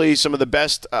 offensively, some of the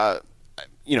best,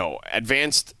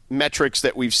 advanced metrics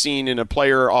that we've seen in a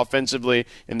player offensively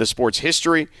in the sport's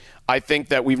history. I think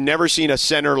that we've never seen a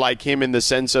center like him in the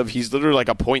sense of he's literally like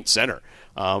a point center.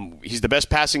 He's the best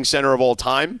passing center of all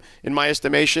time, in my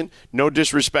estimation. No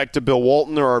disrespect to Bill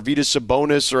Walton or Arvydas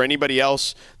Sabonis or anybody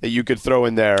else that you could throw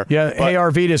in there. Yeah, hey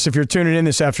Arvydas, if you're tuning in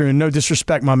this afternoon, no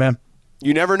disrespect, my man.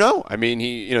 You never know. I mean,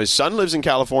 his son lives in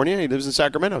California. He lives in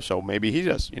Sacramento, so maybe he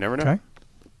does. You never know. Okay.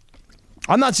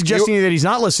 I'm not suggesting that he's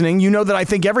not listening. You know that I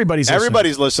think everybody's listening.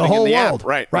 Everybody's listening the whole in the world. app.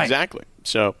 Right, exactly.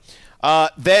 So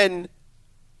then,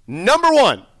 number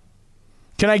one.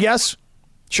 Can I guess?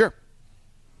 Sure.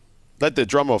 Let the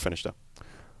drum roll finish, though.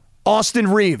 Austin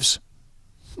Reeves.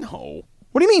 No.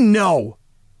 What do you mean, no?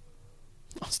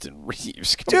 Austin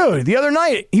Reeves. Dude, the other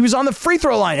night, he was on the free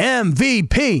throw line.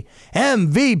 MVP.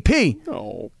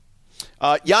 No.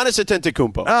 Giannis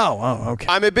Antetokounmpo. Oh, okay.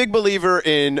 I'm a big believer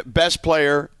in best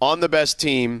player on the best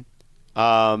team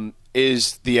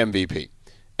is the MVP.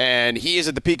 And he is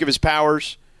at the peak of his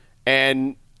powers.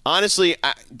 And honestly,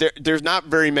 there's not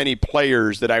very many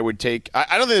players that I would take.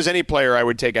 I don't think there's any player I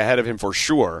would take ahead of him for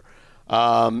sure.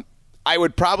 I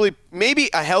would probably, maybe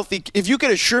a healthy, if you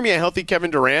could assure me a healthy Kevin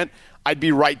Durant, I'd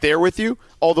be right there with you.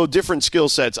 Although different skill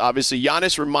sets, obviously.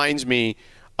 Giannis reminds me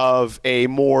of a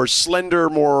more slender,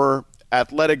 more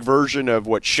athletic version of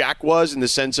what Shaq was, in the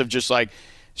sense of just like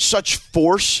such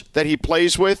force that he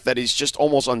plays with that he's just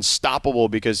almost unstoppable,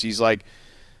 because he's like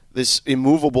this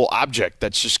immovable object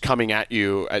that's just coming at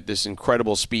you at this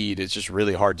incredible speed. It's just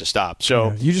really hard to stop.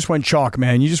 So you just went chalk,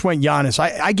 man. You just went Giannis.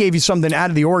 I gave you something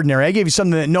out of the ordinary. I gave you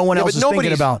something that no one else is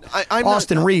thinking about.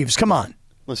 Austin Reeves, come on.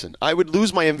 Listen, I would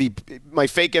lose my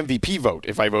fake MVP vote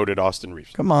if I voted Austin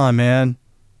Reeves. Come on, man.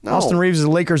 No. Austin Reeves is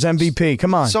the Lakers MVP.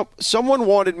 Come on. So someone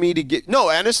wanted me to get... No,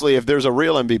 honestly, if there's a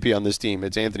real MVP on this team,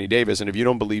 it's Anthony Davis. And if you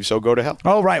don't believe so, go to hell.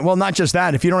 Oh, right. Well, not just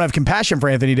that. If you don't have compassion for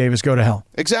Anthony Davis, go to hell.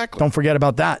 Exactly. Don't forget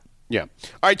about that. Yeah.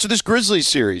 All right, so this Grizzlies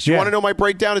series. You want to know my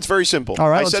breakdown? It's very simple. All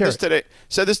right, I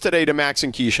said this today to Max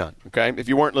and Keyshawn, okay? If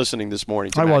you weren't listening this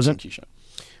morning to Max and Keyshawn.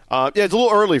 Yeah, it's a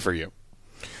little early for you.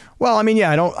 Well, I mean, yeah,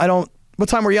 I don't... What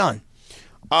time were you on?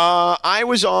 I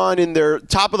was on in their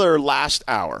top of their last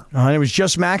hour. And it was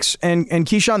just Max and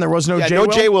Keyshawn? There was no J-Will?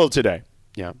 No J-Will today.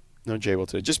 Yeah, no J-Will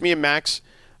today. Just me and Max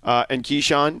and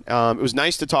Keyshawn. It was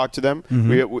nice to talk to them.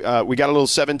 Mm-hmm. We got a little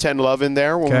 710 love in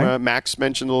there when Max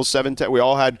mentioned a little 710. We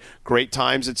all had great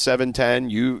times at 710.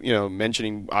 You know,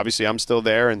 mentioning, obviously, I'm still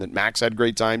there, and that Max had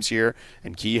great times here,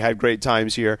 and Key had great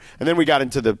times here. And then we got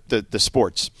into the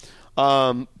sports.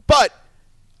 But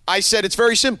I said it's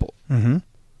very simple. Mm-hmm.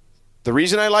 The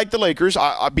reason I like the Lakers,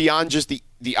 beyond just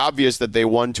the obvious that they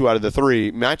won 2 out of the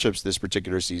 3 matchups this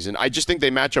particular season, I just think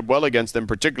they match up well against them,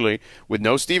 particularly with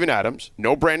no Steven Adams,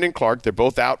 no Brandon Clark. They're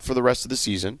both out for the rest of the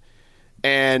season.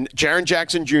 And Jaren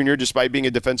Jackson Jr., despite being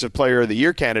a Defensive Player of the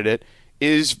Year candidate,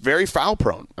 is very foul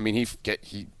prone. I mean,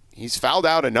 he's fouled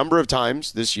out a number of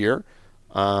times this year.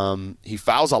 He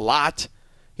fouls a lot.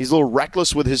 He's a little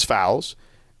reckless with his fouls.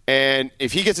 And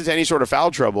if he gets into any sort of foul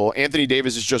trouble, Anthony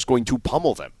Davis is just going to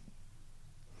pummel them.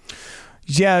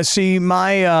 Yeah, see,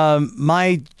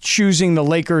 my choosing the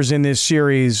Lakers in this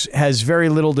series has very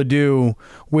little to do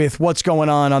with what's going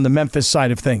on the Memphis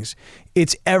side of things.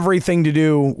 It's everything to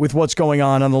do with what's going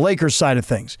on the Lakers side of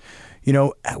things. You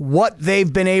know, what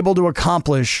they've been able to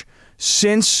accomplish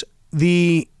since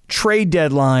the trade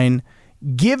deadline,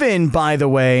 given, by the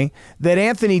way, that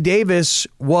Anthony Davis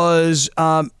was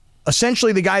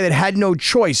essentially the guy that had no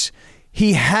choice.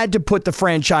 He had to put the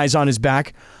franchise on his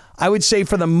back. I would say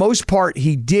for the most part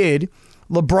he did.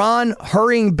 LeBron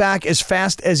hurrying back as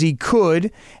fast as he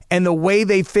could, and the way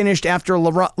they finished after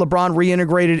LeBron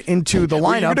reintegrated into the lineup.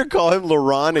 Were you going to call him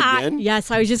LeBron again?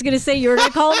 Yes, I was just going to say you were going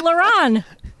to call him LeBron.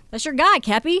 That's your guy,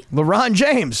 Cappy. LeBron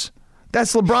James.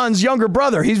 That's LeBron's younger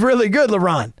brother. He's really good,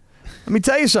 LeBron. Let me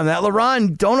tell you something. That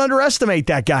LeBron, don't underestimate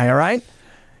that guy, all right?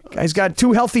 Guy's got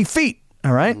 2 healthy feet,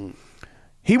 all right?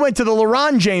 He went to the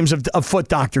LeBron James of foot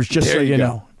doctors, just there so you go.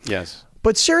 know. Yes.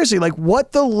 But seriously, like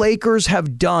what the Lakers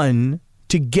have done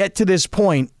to get to this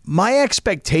point, my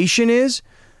expectation is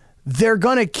they're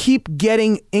going to keep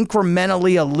getting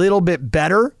incrementally a little bit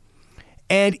better.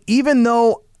 And even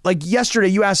though, like yesterday,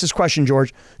 you asked this question,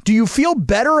 George, do you feel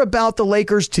better about the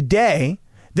Lakers today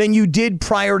than you did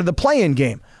prior to the play-in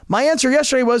game? My answer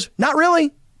yesterday was not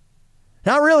really.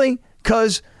 Not really,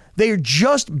 because they're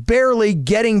just barely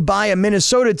getting by a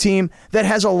Minnesota team that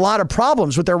has a lot of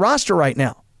problems with their roster right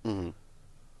now. Mm-hmm.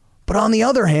 But on the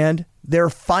other hand, they're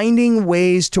finding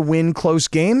ways to win close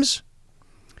games.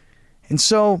 And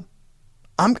so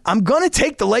I'm going to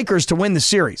take the Lakers to win the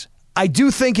series. I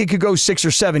do think it could go 6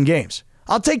 or 7 games.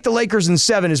 I'll take the Lakers in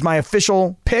 7 as my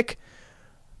official pick.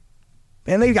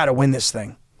 Man, they got to win this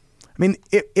thing. I mean,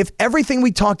 if everything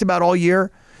we talked about all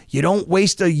year, you don't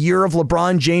waste a year of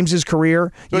LeBron James's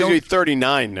career. He's going to be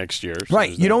 39 next year. So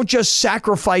right. You don't just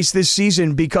sacrifice this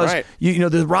season because you know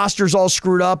the roster's all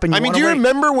screwed up. And do you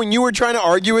remember when you were trying to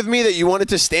argue with me that you wanted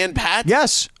to stand pat?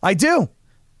 Yes, I do.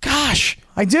 Gosh.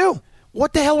 I do.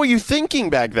 What the hell were you thinking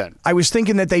back then? I was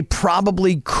thinking that they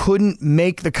probably couldn't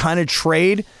make the kind of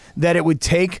trade that it would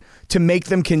take to make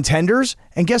them contenders.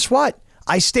 And guess what?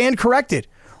 I stand corrected.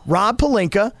 Rob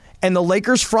Pelinka and the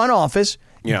Lakers front office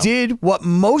did what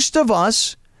most of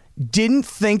us didn't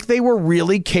think they were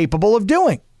really capable of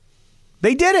doing.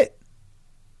 They did it.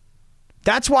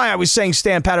 That's why I was saying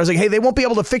stand pat. I was like, hey, they won't be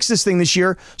able to fix this thing this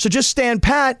year, so just stand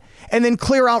pat and then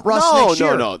clear out Russ next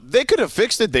year. No. They could have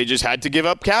fixed it. They just had to give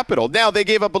up capital. Now, they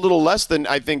gave up a little less than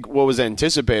I think what was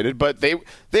anticipated, but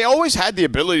they always had the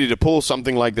ability to pull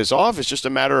something like this off. It's just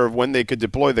a matter of when they could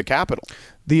deploy the capital.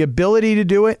 The ability to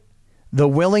do it, the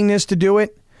willingness to do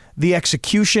it, the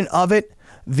execution of it,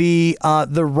 the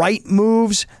right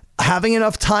moves, having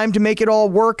enough time to make it all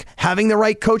work, having the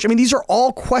right coach. I mean, these are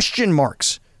all question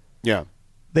marks. Yeah.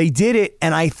 They did it,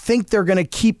 and I think they're going to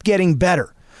keep getting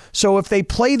better. So if they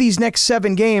play these next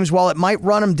 7 games, while it might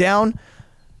run them down,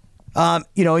 and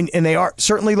they are,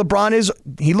 certainly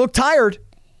LeBron he looked tired,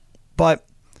 but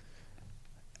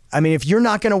I mean, if you're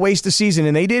not going to waste the season,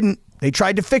 and they didn't, they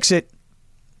tried to fix it,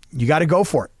 you got to go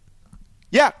for it.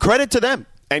 Yeah, credit to them,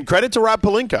 and credit to Rob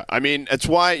Pelinka. I mean, that's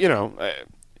why,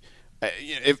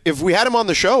 if we had him on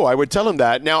the show, I would tell him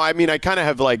that. Now, I mean, I kind of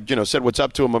have said what's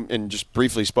up to him and just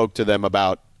briefly spoke to them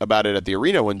about it at the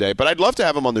arena one day. But I'd love to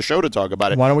have him on the show to talk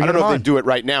about it. Why don't we I don't get know him if on? they do it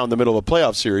right now in the middle of a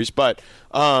playoff series, but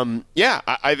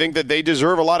I think that they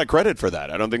deserve a lot of credit for that.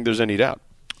 I don't think there's any doubt.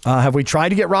 Have we tried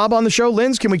to get Rob on the show?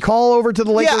 Linz, can we call over to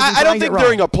the Lakers? Yeah, I don't think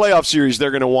during a playoff series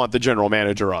they're going to want the general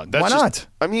manager on. Why not?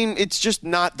 I mean, it's just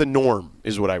not the norm,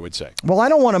 is what I would say. Well, I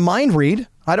don't want to mind read.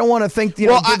 I don't want to think, give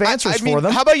answers for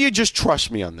them. How about you just trust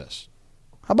me on this?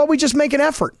 How about we just make an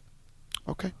effort?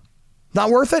 Okay. Not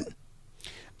worth it?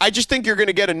 I just think you're going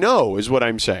to get a no, is what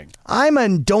I'm saying. I'm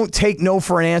a don't take no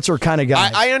for an answer kind of guy.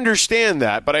 I understand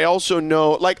that, but I also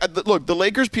know, look, the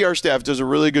Lakers PR staff does a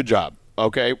really good job,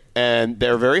 okay? And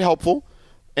they're very helpful.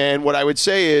 And what I would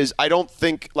say is I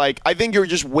think you're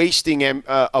just wasting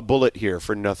a bullet here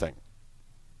for nothing.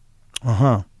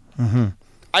 Uh-huh. Mm-hmm.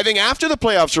 I think after the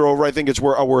playoffs are over, I think it's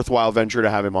a worthwhile venture to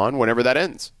have him on whenever that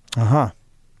ends. Uh-huh.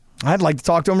 I'd like to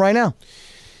talk to him right now.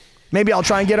 Maybe I'll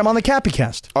try and get him on the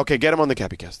CappyCast. Okay, get him on the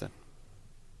CappyCast then.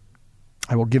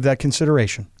 I will give that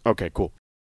consideration. Okay, cool.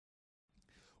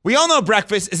 We all know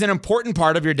breakfast is an important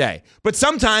part of your day, but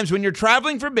sometimes when you're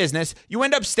traveling for business, you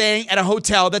end up staying at a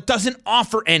hotel that doesn't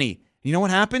offer any. You know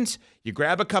what happens? You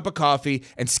grab a cup of coffee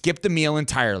and skip the meal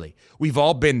entirely. We've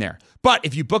all been there. But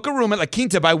if you book a room at La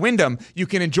Quinta by Wyndham, you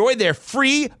can enjoy their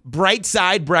free Bright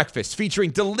Side breakfast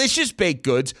featuring delicious baked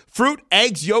goods, fruit,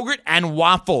 eggs, yogurt, and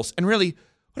waffles. And really,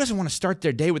 who doesn't want to start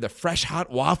their day with a fresh, hot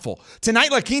waffle?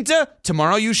 Tonight, La Quinta,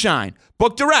 tomorrow you shine.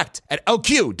 Book direct at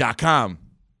lq.com.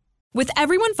 With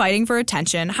everyone fighting for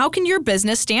attention, how can your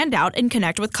business stand out and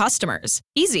connect with customers?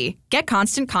 Easy. Get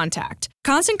Constant Contact.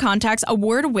 Constant Contact's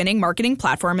award-winning marketing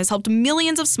platform has helped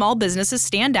millions of small businesses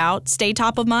stand out, stay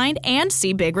top of mind, and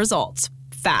see big results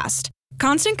fast.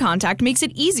 Constant Contact makes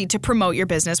it easy to promote your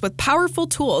business with powerful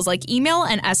tools like email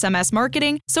and SMS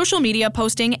marketing, social media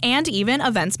posting, and even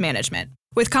events management.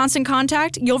 With Constant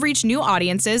Contact, you'll reach new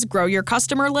audiences, grow your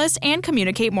customer list, and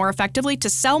communicate more effectively to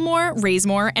sell more, raise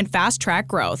more, and fast-track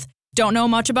growth. Don't know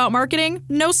much about marketing?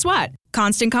 No sweat.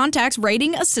 Constant Contact's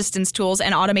writing assistance tools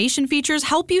and automation features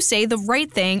help you say the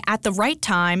right thing at the right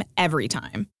time, every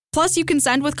time. Plus, you can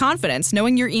send with confidence,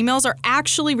 knowing your emails are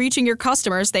actually reaching your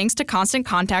customers thanks to Constant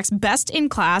Contact's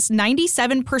best-in-class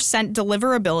 97%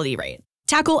 deliverability rate.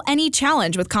 Tackle any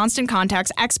challenge with Constant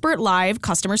Contact's expert live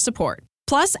customer support.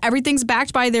 Plus, everything's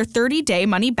backed by their 30-day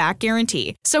money-back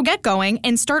guarantee. So get going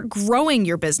and start growing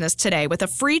your business today with a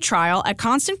free trial at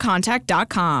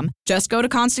ConstantContact.com. Just go to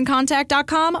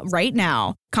ConstantContact.com right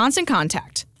now. Constant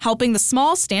Contact, helping the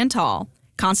small stand tall.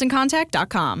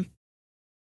 ConstantContact.com.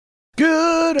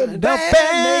 Good or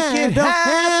bad, make it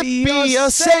happy or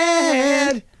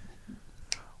sad.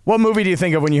 What movie do you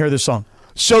think of when you hear this song?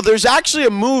 So there's actually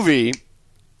a movie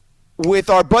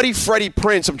with our buddy Freddie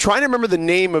Prinze. I'm trying to remember the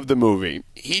name of the movie.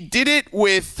 He did it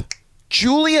with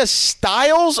Julia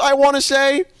Stiles, I want to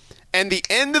say. And the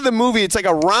end of the movie, it's like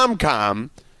a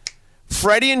rom-com.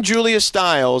 Freddie and Julia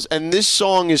Stiles, and this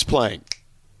song is playing.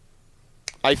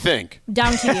 I think.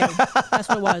 Down to You. That's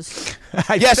what it was.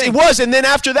 Yes, it was. And then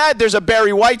after that, there's a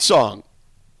Barry White song.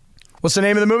 What's the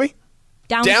name of the movie?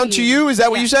 Down to You. Is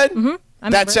that what you said? Mm-hmm.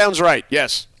 That sounds right.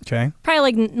 Yes. Okay.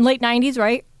 Probably like late 90s,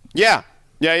 right? Yeah.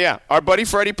 Our buddy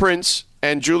Freddie Prinze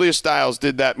and Julia Stiles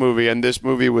did that movie, and this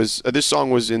song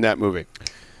was in that movie.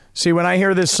 See, when I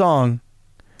hear this song,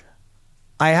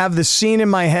 I have the scene in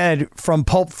my head from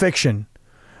Pulp Fiction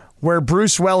where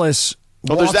Bruce Willis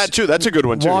there's that too. That's a good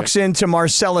one too. Walks into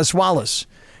Marcellus Wallace,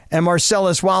 and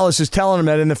Marcellus Wallace is telling him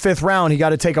that in the 5th round he got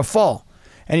to take a fall,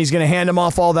 and he's going to hand him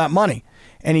off all that money.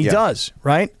 And he does,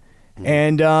 right?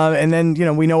 And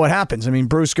then, we know what happens. I mean,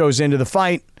 Bruce goes into the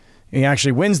fight. He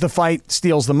actually wins the fight,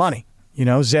 steals the money.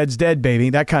 Zed's dead, baby,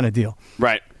 that kind of deal.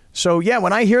 Right. So, yeah,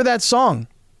 when I hear that song,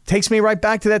 it takes me right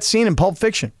back to that scene in Pulp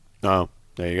Fiction. Oh,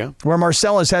 there you go. Where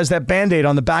Marcellus has that Band-Aid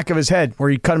on the back of his head where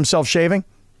he cut himself shaving.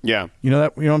 Yeah. You know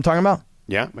what I'm talking about?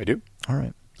 Yeah, I do. All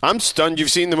right. I'm stunned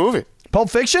you've seen the movie. Pulp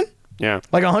Fiction? Yeah.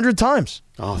 Like 100 times.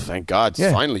 Oh, thank God.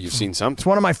 Yeah. Finally, you've seen something. It's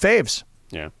one of my faves.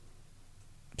 Yeah.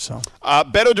 So.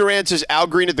 Beto Duran says Al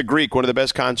Green at the Greek, one of the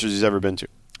best concerts he's ever been to.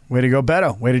 Way to go,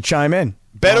 Beto. Way to chime in.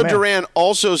 Beto Duran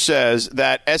also says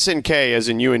that SNK, as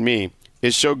in you and me,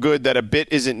 is so good that a bit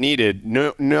isn't needed.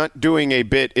 No, not doing a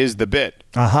bit is the bit.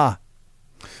 Aha.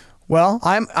 Well,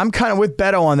 I'm kind of with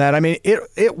Beto on that. I mean,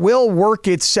 it will work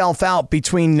itself out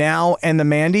between now and the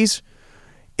Mandy's.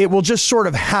 It will just sort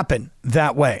of happen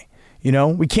that way.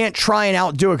 We can't try and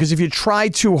outdo it because if you try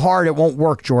too hard, it won't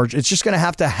work, George. It's just going to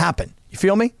have to happen. You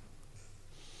feel me?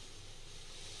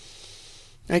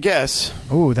 I guess.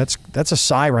 Ooh, that's a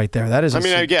sigh right there. That is.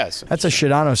 I guess. That's a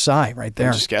Shadano sigh right there.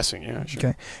 I'm just guessing, yeah. Sure.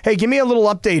 Okay. Hey, give me a little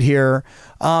update here.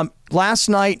 Last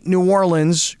night, New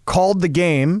Orleans called the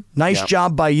game. Nice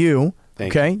job by you.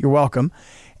 Thank you. You're welcome.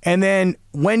 And then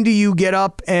when do you get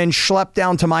up and schlep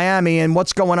down to Miami, and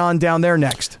what's going on down there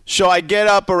next? So I get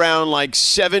up around like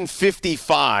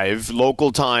 7:55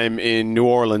 local time in New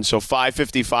Orleans, so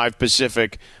 5:55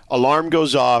 Pacific. Alarm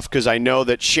goes off because I know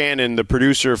that Shannon, the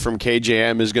producer from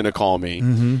KJM, is going to call me.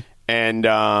 Mm-hmm.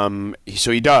 And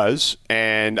so he does.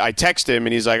 And I text him,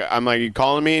 and he's like, I'm like, you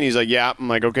calling me? And he's like, yeah. I'm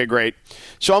like, okay, great.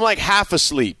 So I'm like half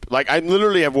asleep. Like I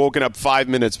literally have woken up 5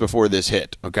 minutes before this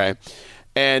hit, okay?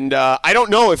 And I don't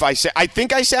know if I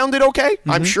think I sounded okay.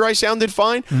 Mm-hmm. I'm sure I sounded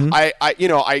fine. Mm-hmm.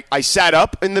 I sat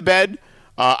up in the bed.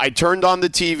 I turned on the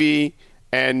TV,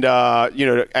 and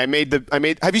I made.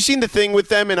 Have you seen the thing with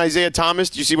them and Isaiah Thomas?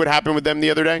 Did you see what happened with them the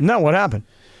other day? No, what happened?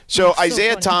 So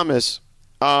Isaiah Thomas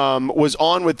was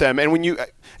on with them, and when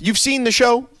you've seen the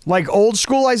show, like old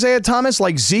school Isaiah Thomas,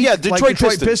 like Zeke, Detroit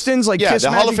Pistons, like Kiss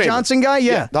Magic Johnson guy,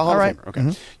 the Hall of Famer.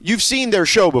 Okay, You've seen their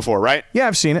show before, right? Yeah,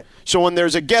 I've seen it. So when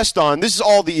there's a guest on, this is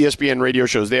all the ESPN radio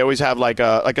shows. They always have like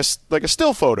a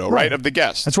still photo, right, of the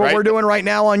guest. That's what we're doing right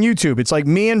now on YouTube. It's like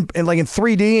me and like in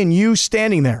 3D and you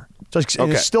standing there, just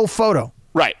a still photo.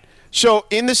 Right. So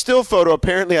in the still photo,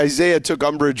 apparently Isaiah took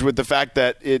umbrage with the fact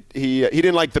that he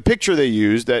didn't like the picture they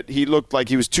used, that he looked like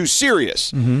he was too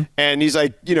serious. Mm-hmm. And he's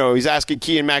like, he's asking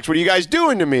Key and Max, what are you guys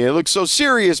doing to me? It looks so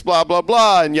serious, blah, blah,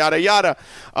 blah, and yada, yada.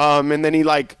 And then he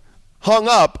like hung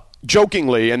up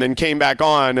jokingly and then came back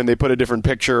on and they put a different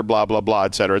picture, blah, blah, blah,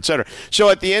 et cetera, et cetera. So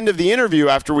at the end of the interview,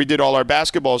 after we did all our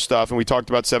basketball stuff and we talked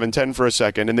about 7-10 for a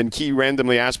second, and then Key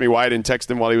randomly asked me why I didn't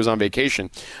text him while he was on vacation.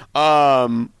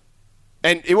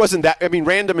 And it wasn't that,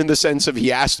 random in the sense of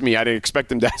he asked me. I didn't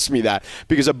expect him to ask me that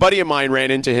because a buddy of mine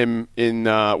ran into him in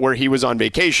where he was on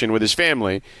vacation with his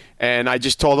family. And I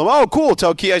just told him, oh, cool,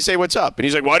 tell Key I say what's up. And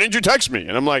he's like, why didn't you text me?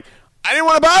 And I'm like, I didn't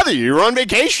want to bother you. You were on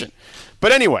vacation.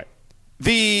 But anyway,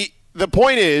 the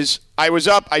point is I was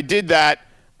up, I did that.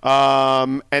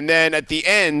 And then at the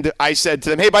end, I said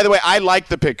to them, hey, by the way, I like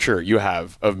the picture you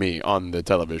have of me on the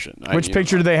television. Which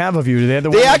picture do they have of you? Do they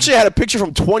have they actually had a picture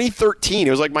from 2013. It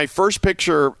was like my first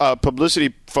picture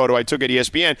publicity photo I took at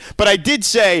ESPN. But I did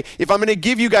say, if I'm going to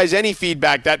give you guys any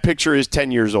feedback, that picture is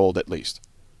 10 years old at least.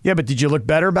 Yeah, but did you look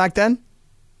better back then?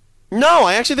 No,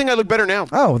 I actually think I look better now.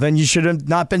 Oh, then you should have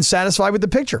not been satisfied with the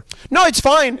picture. No, it's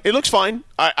fine. It looks fine.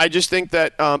 I just think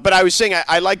that, but I was saying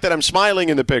I like that I'm smiling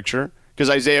in the picture. Because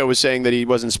Isaiah was saying that he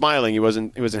wasn't smiling, he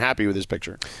wasn't happy with his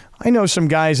picture. I know some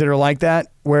guys that are like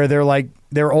that, where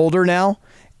they're older now,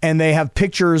 and they have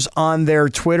pictures on their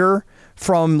Twitter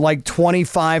from like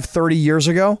 25, 30 years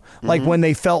ago, like when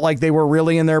they felt like they were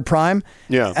really in their prime.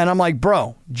 Yeah. And I'm like,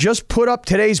 bro, just put up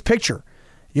today's picture.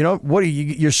 What are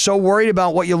you're so worried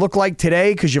about what you look like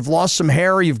today because you've lost some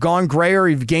hair, or you've gone gray, or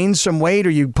you've gained some weight, or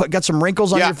you got some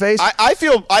wrinkles on your face? I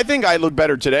think I look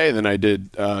better today than I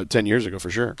did 10 years ago for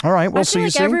sure. All right. Well, I feel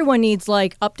like everyone needs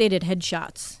like updated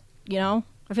headshots.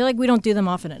 I feel like we don't do them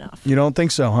often enough. You don't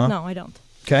think so, huh? No, I don't.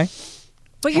 Okay.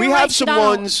 But we have some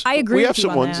ones. I agree. We have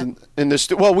some ones in the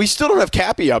studio. Well, we still don't have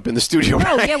Cappy up in the studio.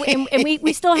 No, right? yeah, and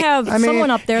we still have someone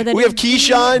up there that we have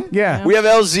Keyshawn. Yeah, we have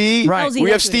LZ. Right, LZ,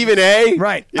 we have Stephen A.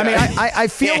 Right. Yeah. I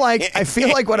feel like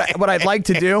what I'd like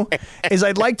to do is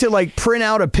I'd like to like print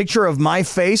out a picture of my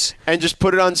face and just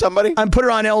put it on somebody and put it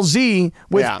on LZ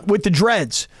with the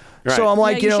dreads. Right. So I'm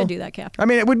like, you should do that, Cap. I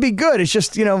mean, it would be good. It's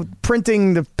just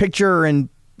printing the picture and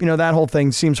that whole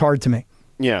thing seems hard to me.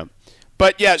 Yeah.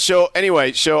 But yeah, so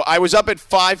anyway, I was up at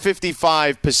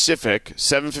 5:55 Pacific,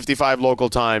 7:55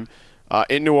 local time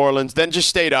in New Orleans, then just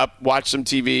stayed up, watched some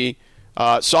TV,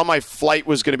 Saw my flight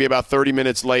was going to be about 30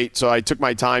 minutes late, so I took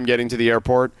my time getting to the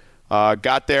airport.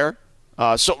 Got there,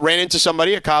 so ran into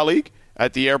somebody, a colleague,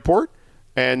 at the airport,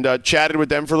 and chatted with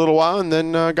them for a little while, and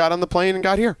then got on the plane and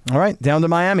got here. All right, down to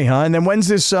Miami, huh? And then when's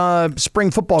this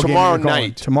spring football Tomorrow game? Tomorrow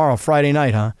night. Tomorrow, Friday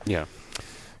night, huh? Yeah.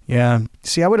 Yeah.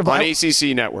 See, I would have on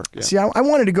ACC Network. Yeah. See, I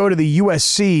wanted to go to the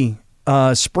USC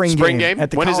spring game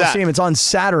at the when Coliseum. is that? It's on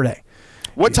Saturday.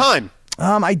 What time?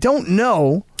 I don't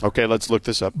know. Okay, let's look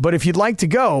this up. But if you'd like to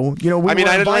go,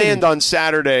 I land on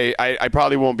Saturday. I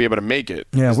probably won't be able to make it.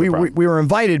 Yeah, we were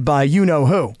invited by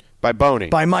you-know-who. By Boney.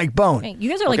 By Mike Bone. Hey, you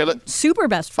guys are super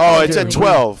best friends. Oh, it's at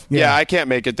 12. Yeah, I can't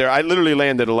make it there. I literally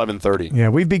land at 11:30. Yeah,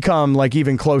 we've become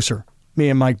even closer, me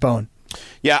and Mike Bone.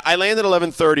 Yeah, I land at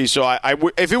 11:30, so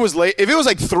if it was late, if it was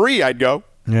like 3, I'd go.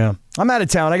 Yeah. I'm out of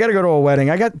town. I got to go to a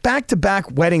wedding. I got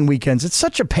back-to-back wedding weekends. It's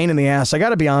such a pain in the ass. I got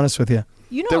to be honest with you.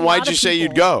 Then why'd you say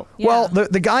you'd go? Yeah. Well,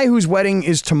 the guy whose wedding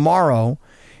is tomorrow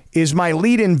is my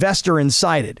lead investor in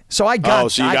Sided. So I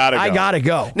got I got to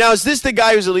go. Now, is this the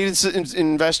guy who's a lead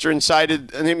investor in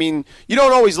Sided? And I mean, you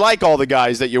don't always like all the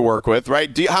guys that you work with, right?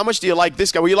 How much do you like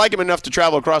this guy? Well, you like him enough to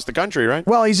travel across the country, right?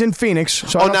 Well, he's in Phoenix,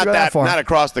 so I don't have to go that far. Not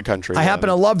across the country. I happen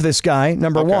to love this guy,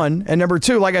 number one. And number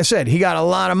two, like I said, he got a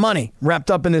lot of money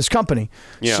wrapped up in this company.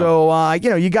 Yeah. So,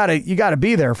 you gotta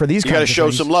be there for these You got to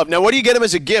show some love. Now, what do you get him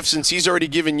as a gift since he's already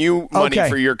given you money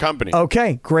for your company?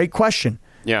 Okay, great question.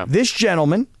 Yeah. This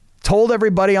gentleman told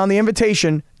everybody on the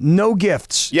invitation, no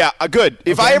gifts. Yeah, good.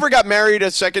 If I ever got married a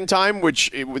second time,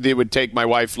 which it would take my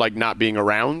wife not being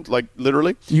around,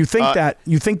 literally. You think that?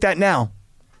 You think that now?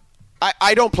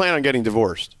 I don't plan on getting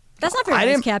divorced. That's not very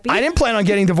nice, Cappy. I didn't plan on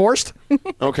getting divorced.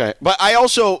 Okay, but I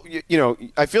also,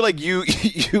 I feel like you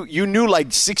knew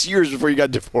 6 years before you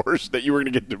got divorced that you were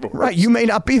going to get divorced. Right, you may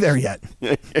not be there yet.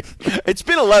 It's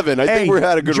been 11. I think we've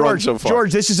had a good run so far.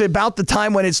 George, this is about the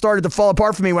time when it started to fall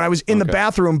apart for me, when I was in the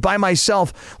bathroom by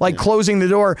myself, closing the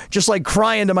door, just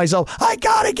crying to myself, I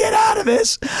got to get out of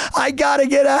this. I got to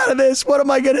get out of this. What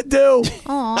am I going to do?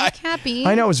 Aw, Cappy.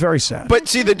 I know, it's very sad. But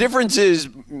see, the difference is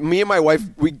me and my wife,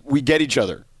 we get each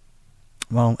other.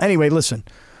 Well, anyway, listen.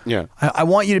 Yeah. I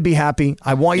want you to be happy.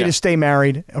 I want you to stay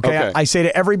married. Okay. I say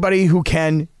to everybody who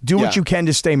can, do what you can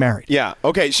to stay married. Yeah.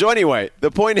 Okay. So anyway, the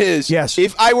point is, yes,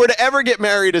 if I were to ever get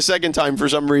married a second time for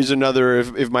some reason or another,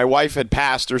 if my wife had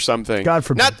passed or something, God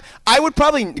forbid. I would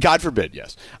probably, God forbid,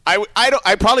 yes.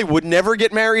 I probably would never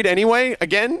get married anyway.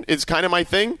 Again, it's kind of my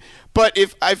thing. But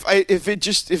if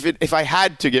I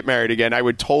had to get married again, I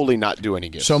would totally not do any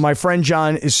gifts. So my friend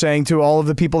John is saying to all of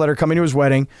the people that are coming to his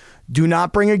wedding, do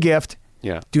not bring a gift.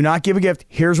 Yeah. Do not give a gift.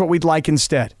 Here's what we'd like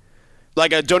instead.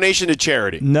 Like a donation to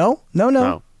charity. No.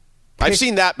 I've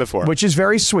seen that before. Which is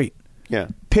very sweet. Yeah.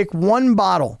 Pick one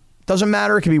bottle. Doesn't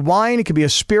matter. It could be wine. It could be a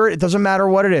spirit. It doesn't matter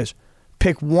what it is.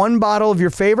 Pick one bottle of your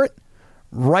favorite.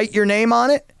 Write your name on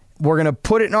it. We're going to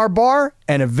put it in our bar,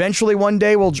 and eventually one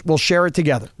day we'll share it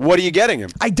together. What are you getting him?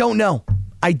 I don't know.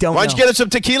 Why don't you get him some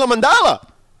tequila mandala?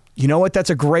 You know what? That's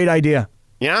a great idea.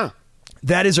 Yeah.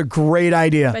 That is a great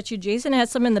idea. I bet you Jason has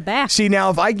some in the back. See,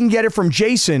 now if I can get it from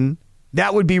Jason,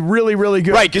 that would be really, really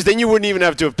good. Right, because then you wouldn't even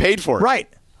have to have paid for it. Right.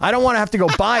 I don't want to have to go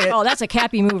buy it. Oh, that's a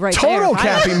Cappy move right there. Total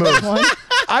Cappy move.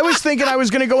 I was thinking I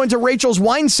was going to go into Rachel's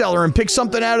wine cellar and pick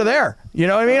something out of there. You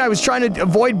know what I mean? I was trying to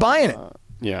avoid buying it.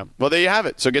 Yeah. Well, there you have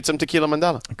it. So get some tequila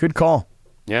mandala. Good call.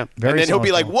 Yeah. Very and then he'll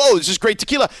be like, whoa, this is great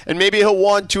tequila. And maybe he'll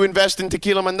want to invest in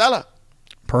tequila mandala.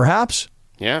 Perhaps.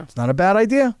 Yeah. It's not a bad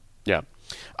idea. Yeah.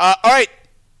 All right.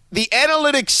 The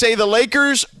analytics say the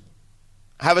Lakers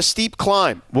have a steep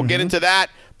climb. We'll get into that.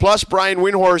 Plus, Brian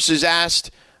Windhorst is asked,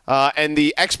 and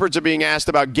the experts are being asked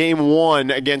about Game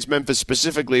 1 against Memphis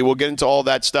specifically. We'll get into all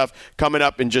that stuff coming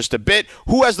up in just a bit.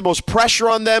 Who has the most pressure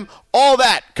on them? All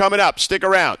that coming up. Stick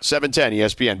around. 710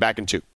 ESPN. Back in 2.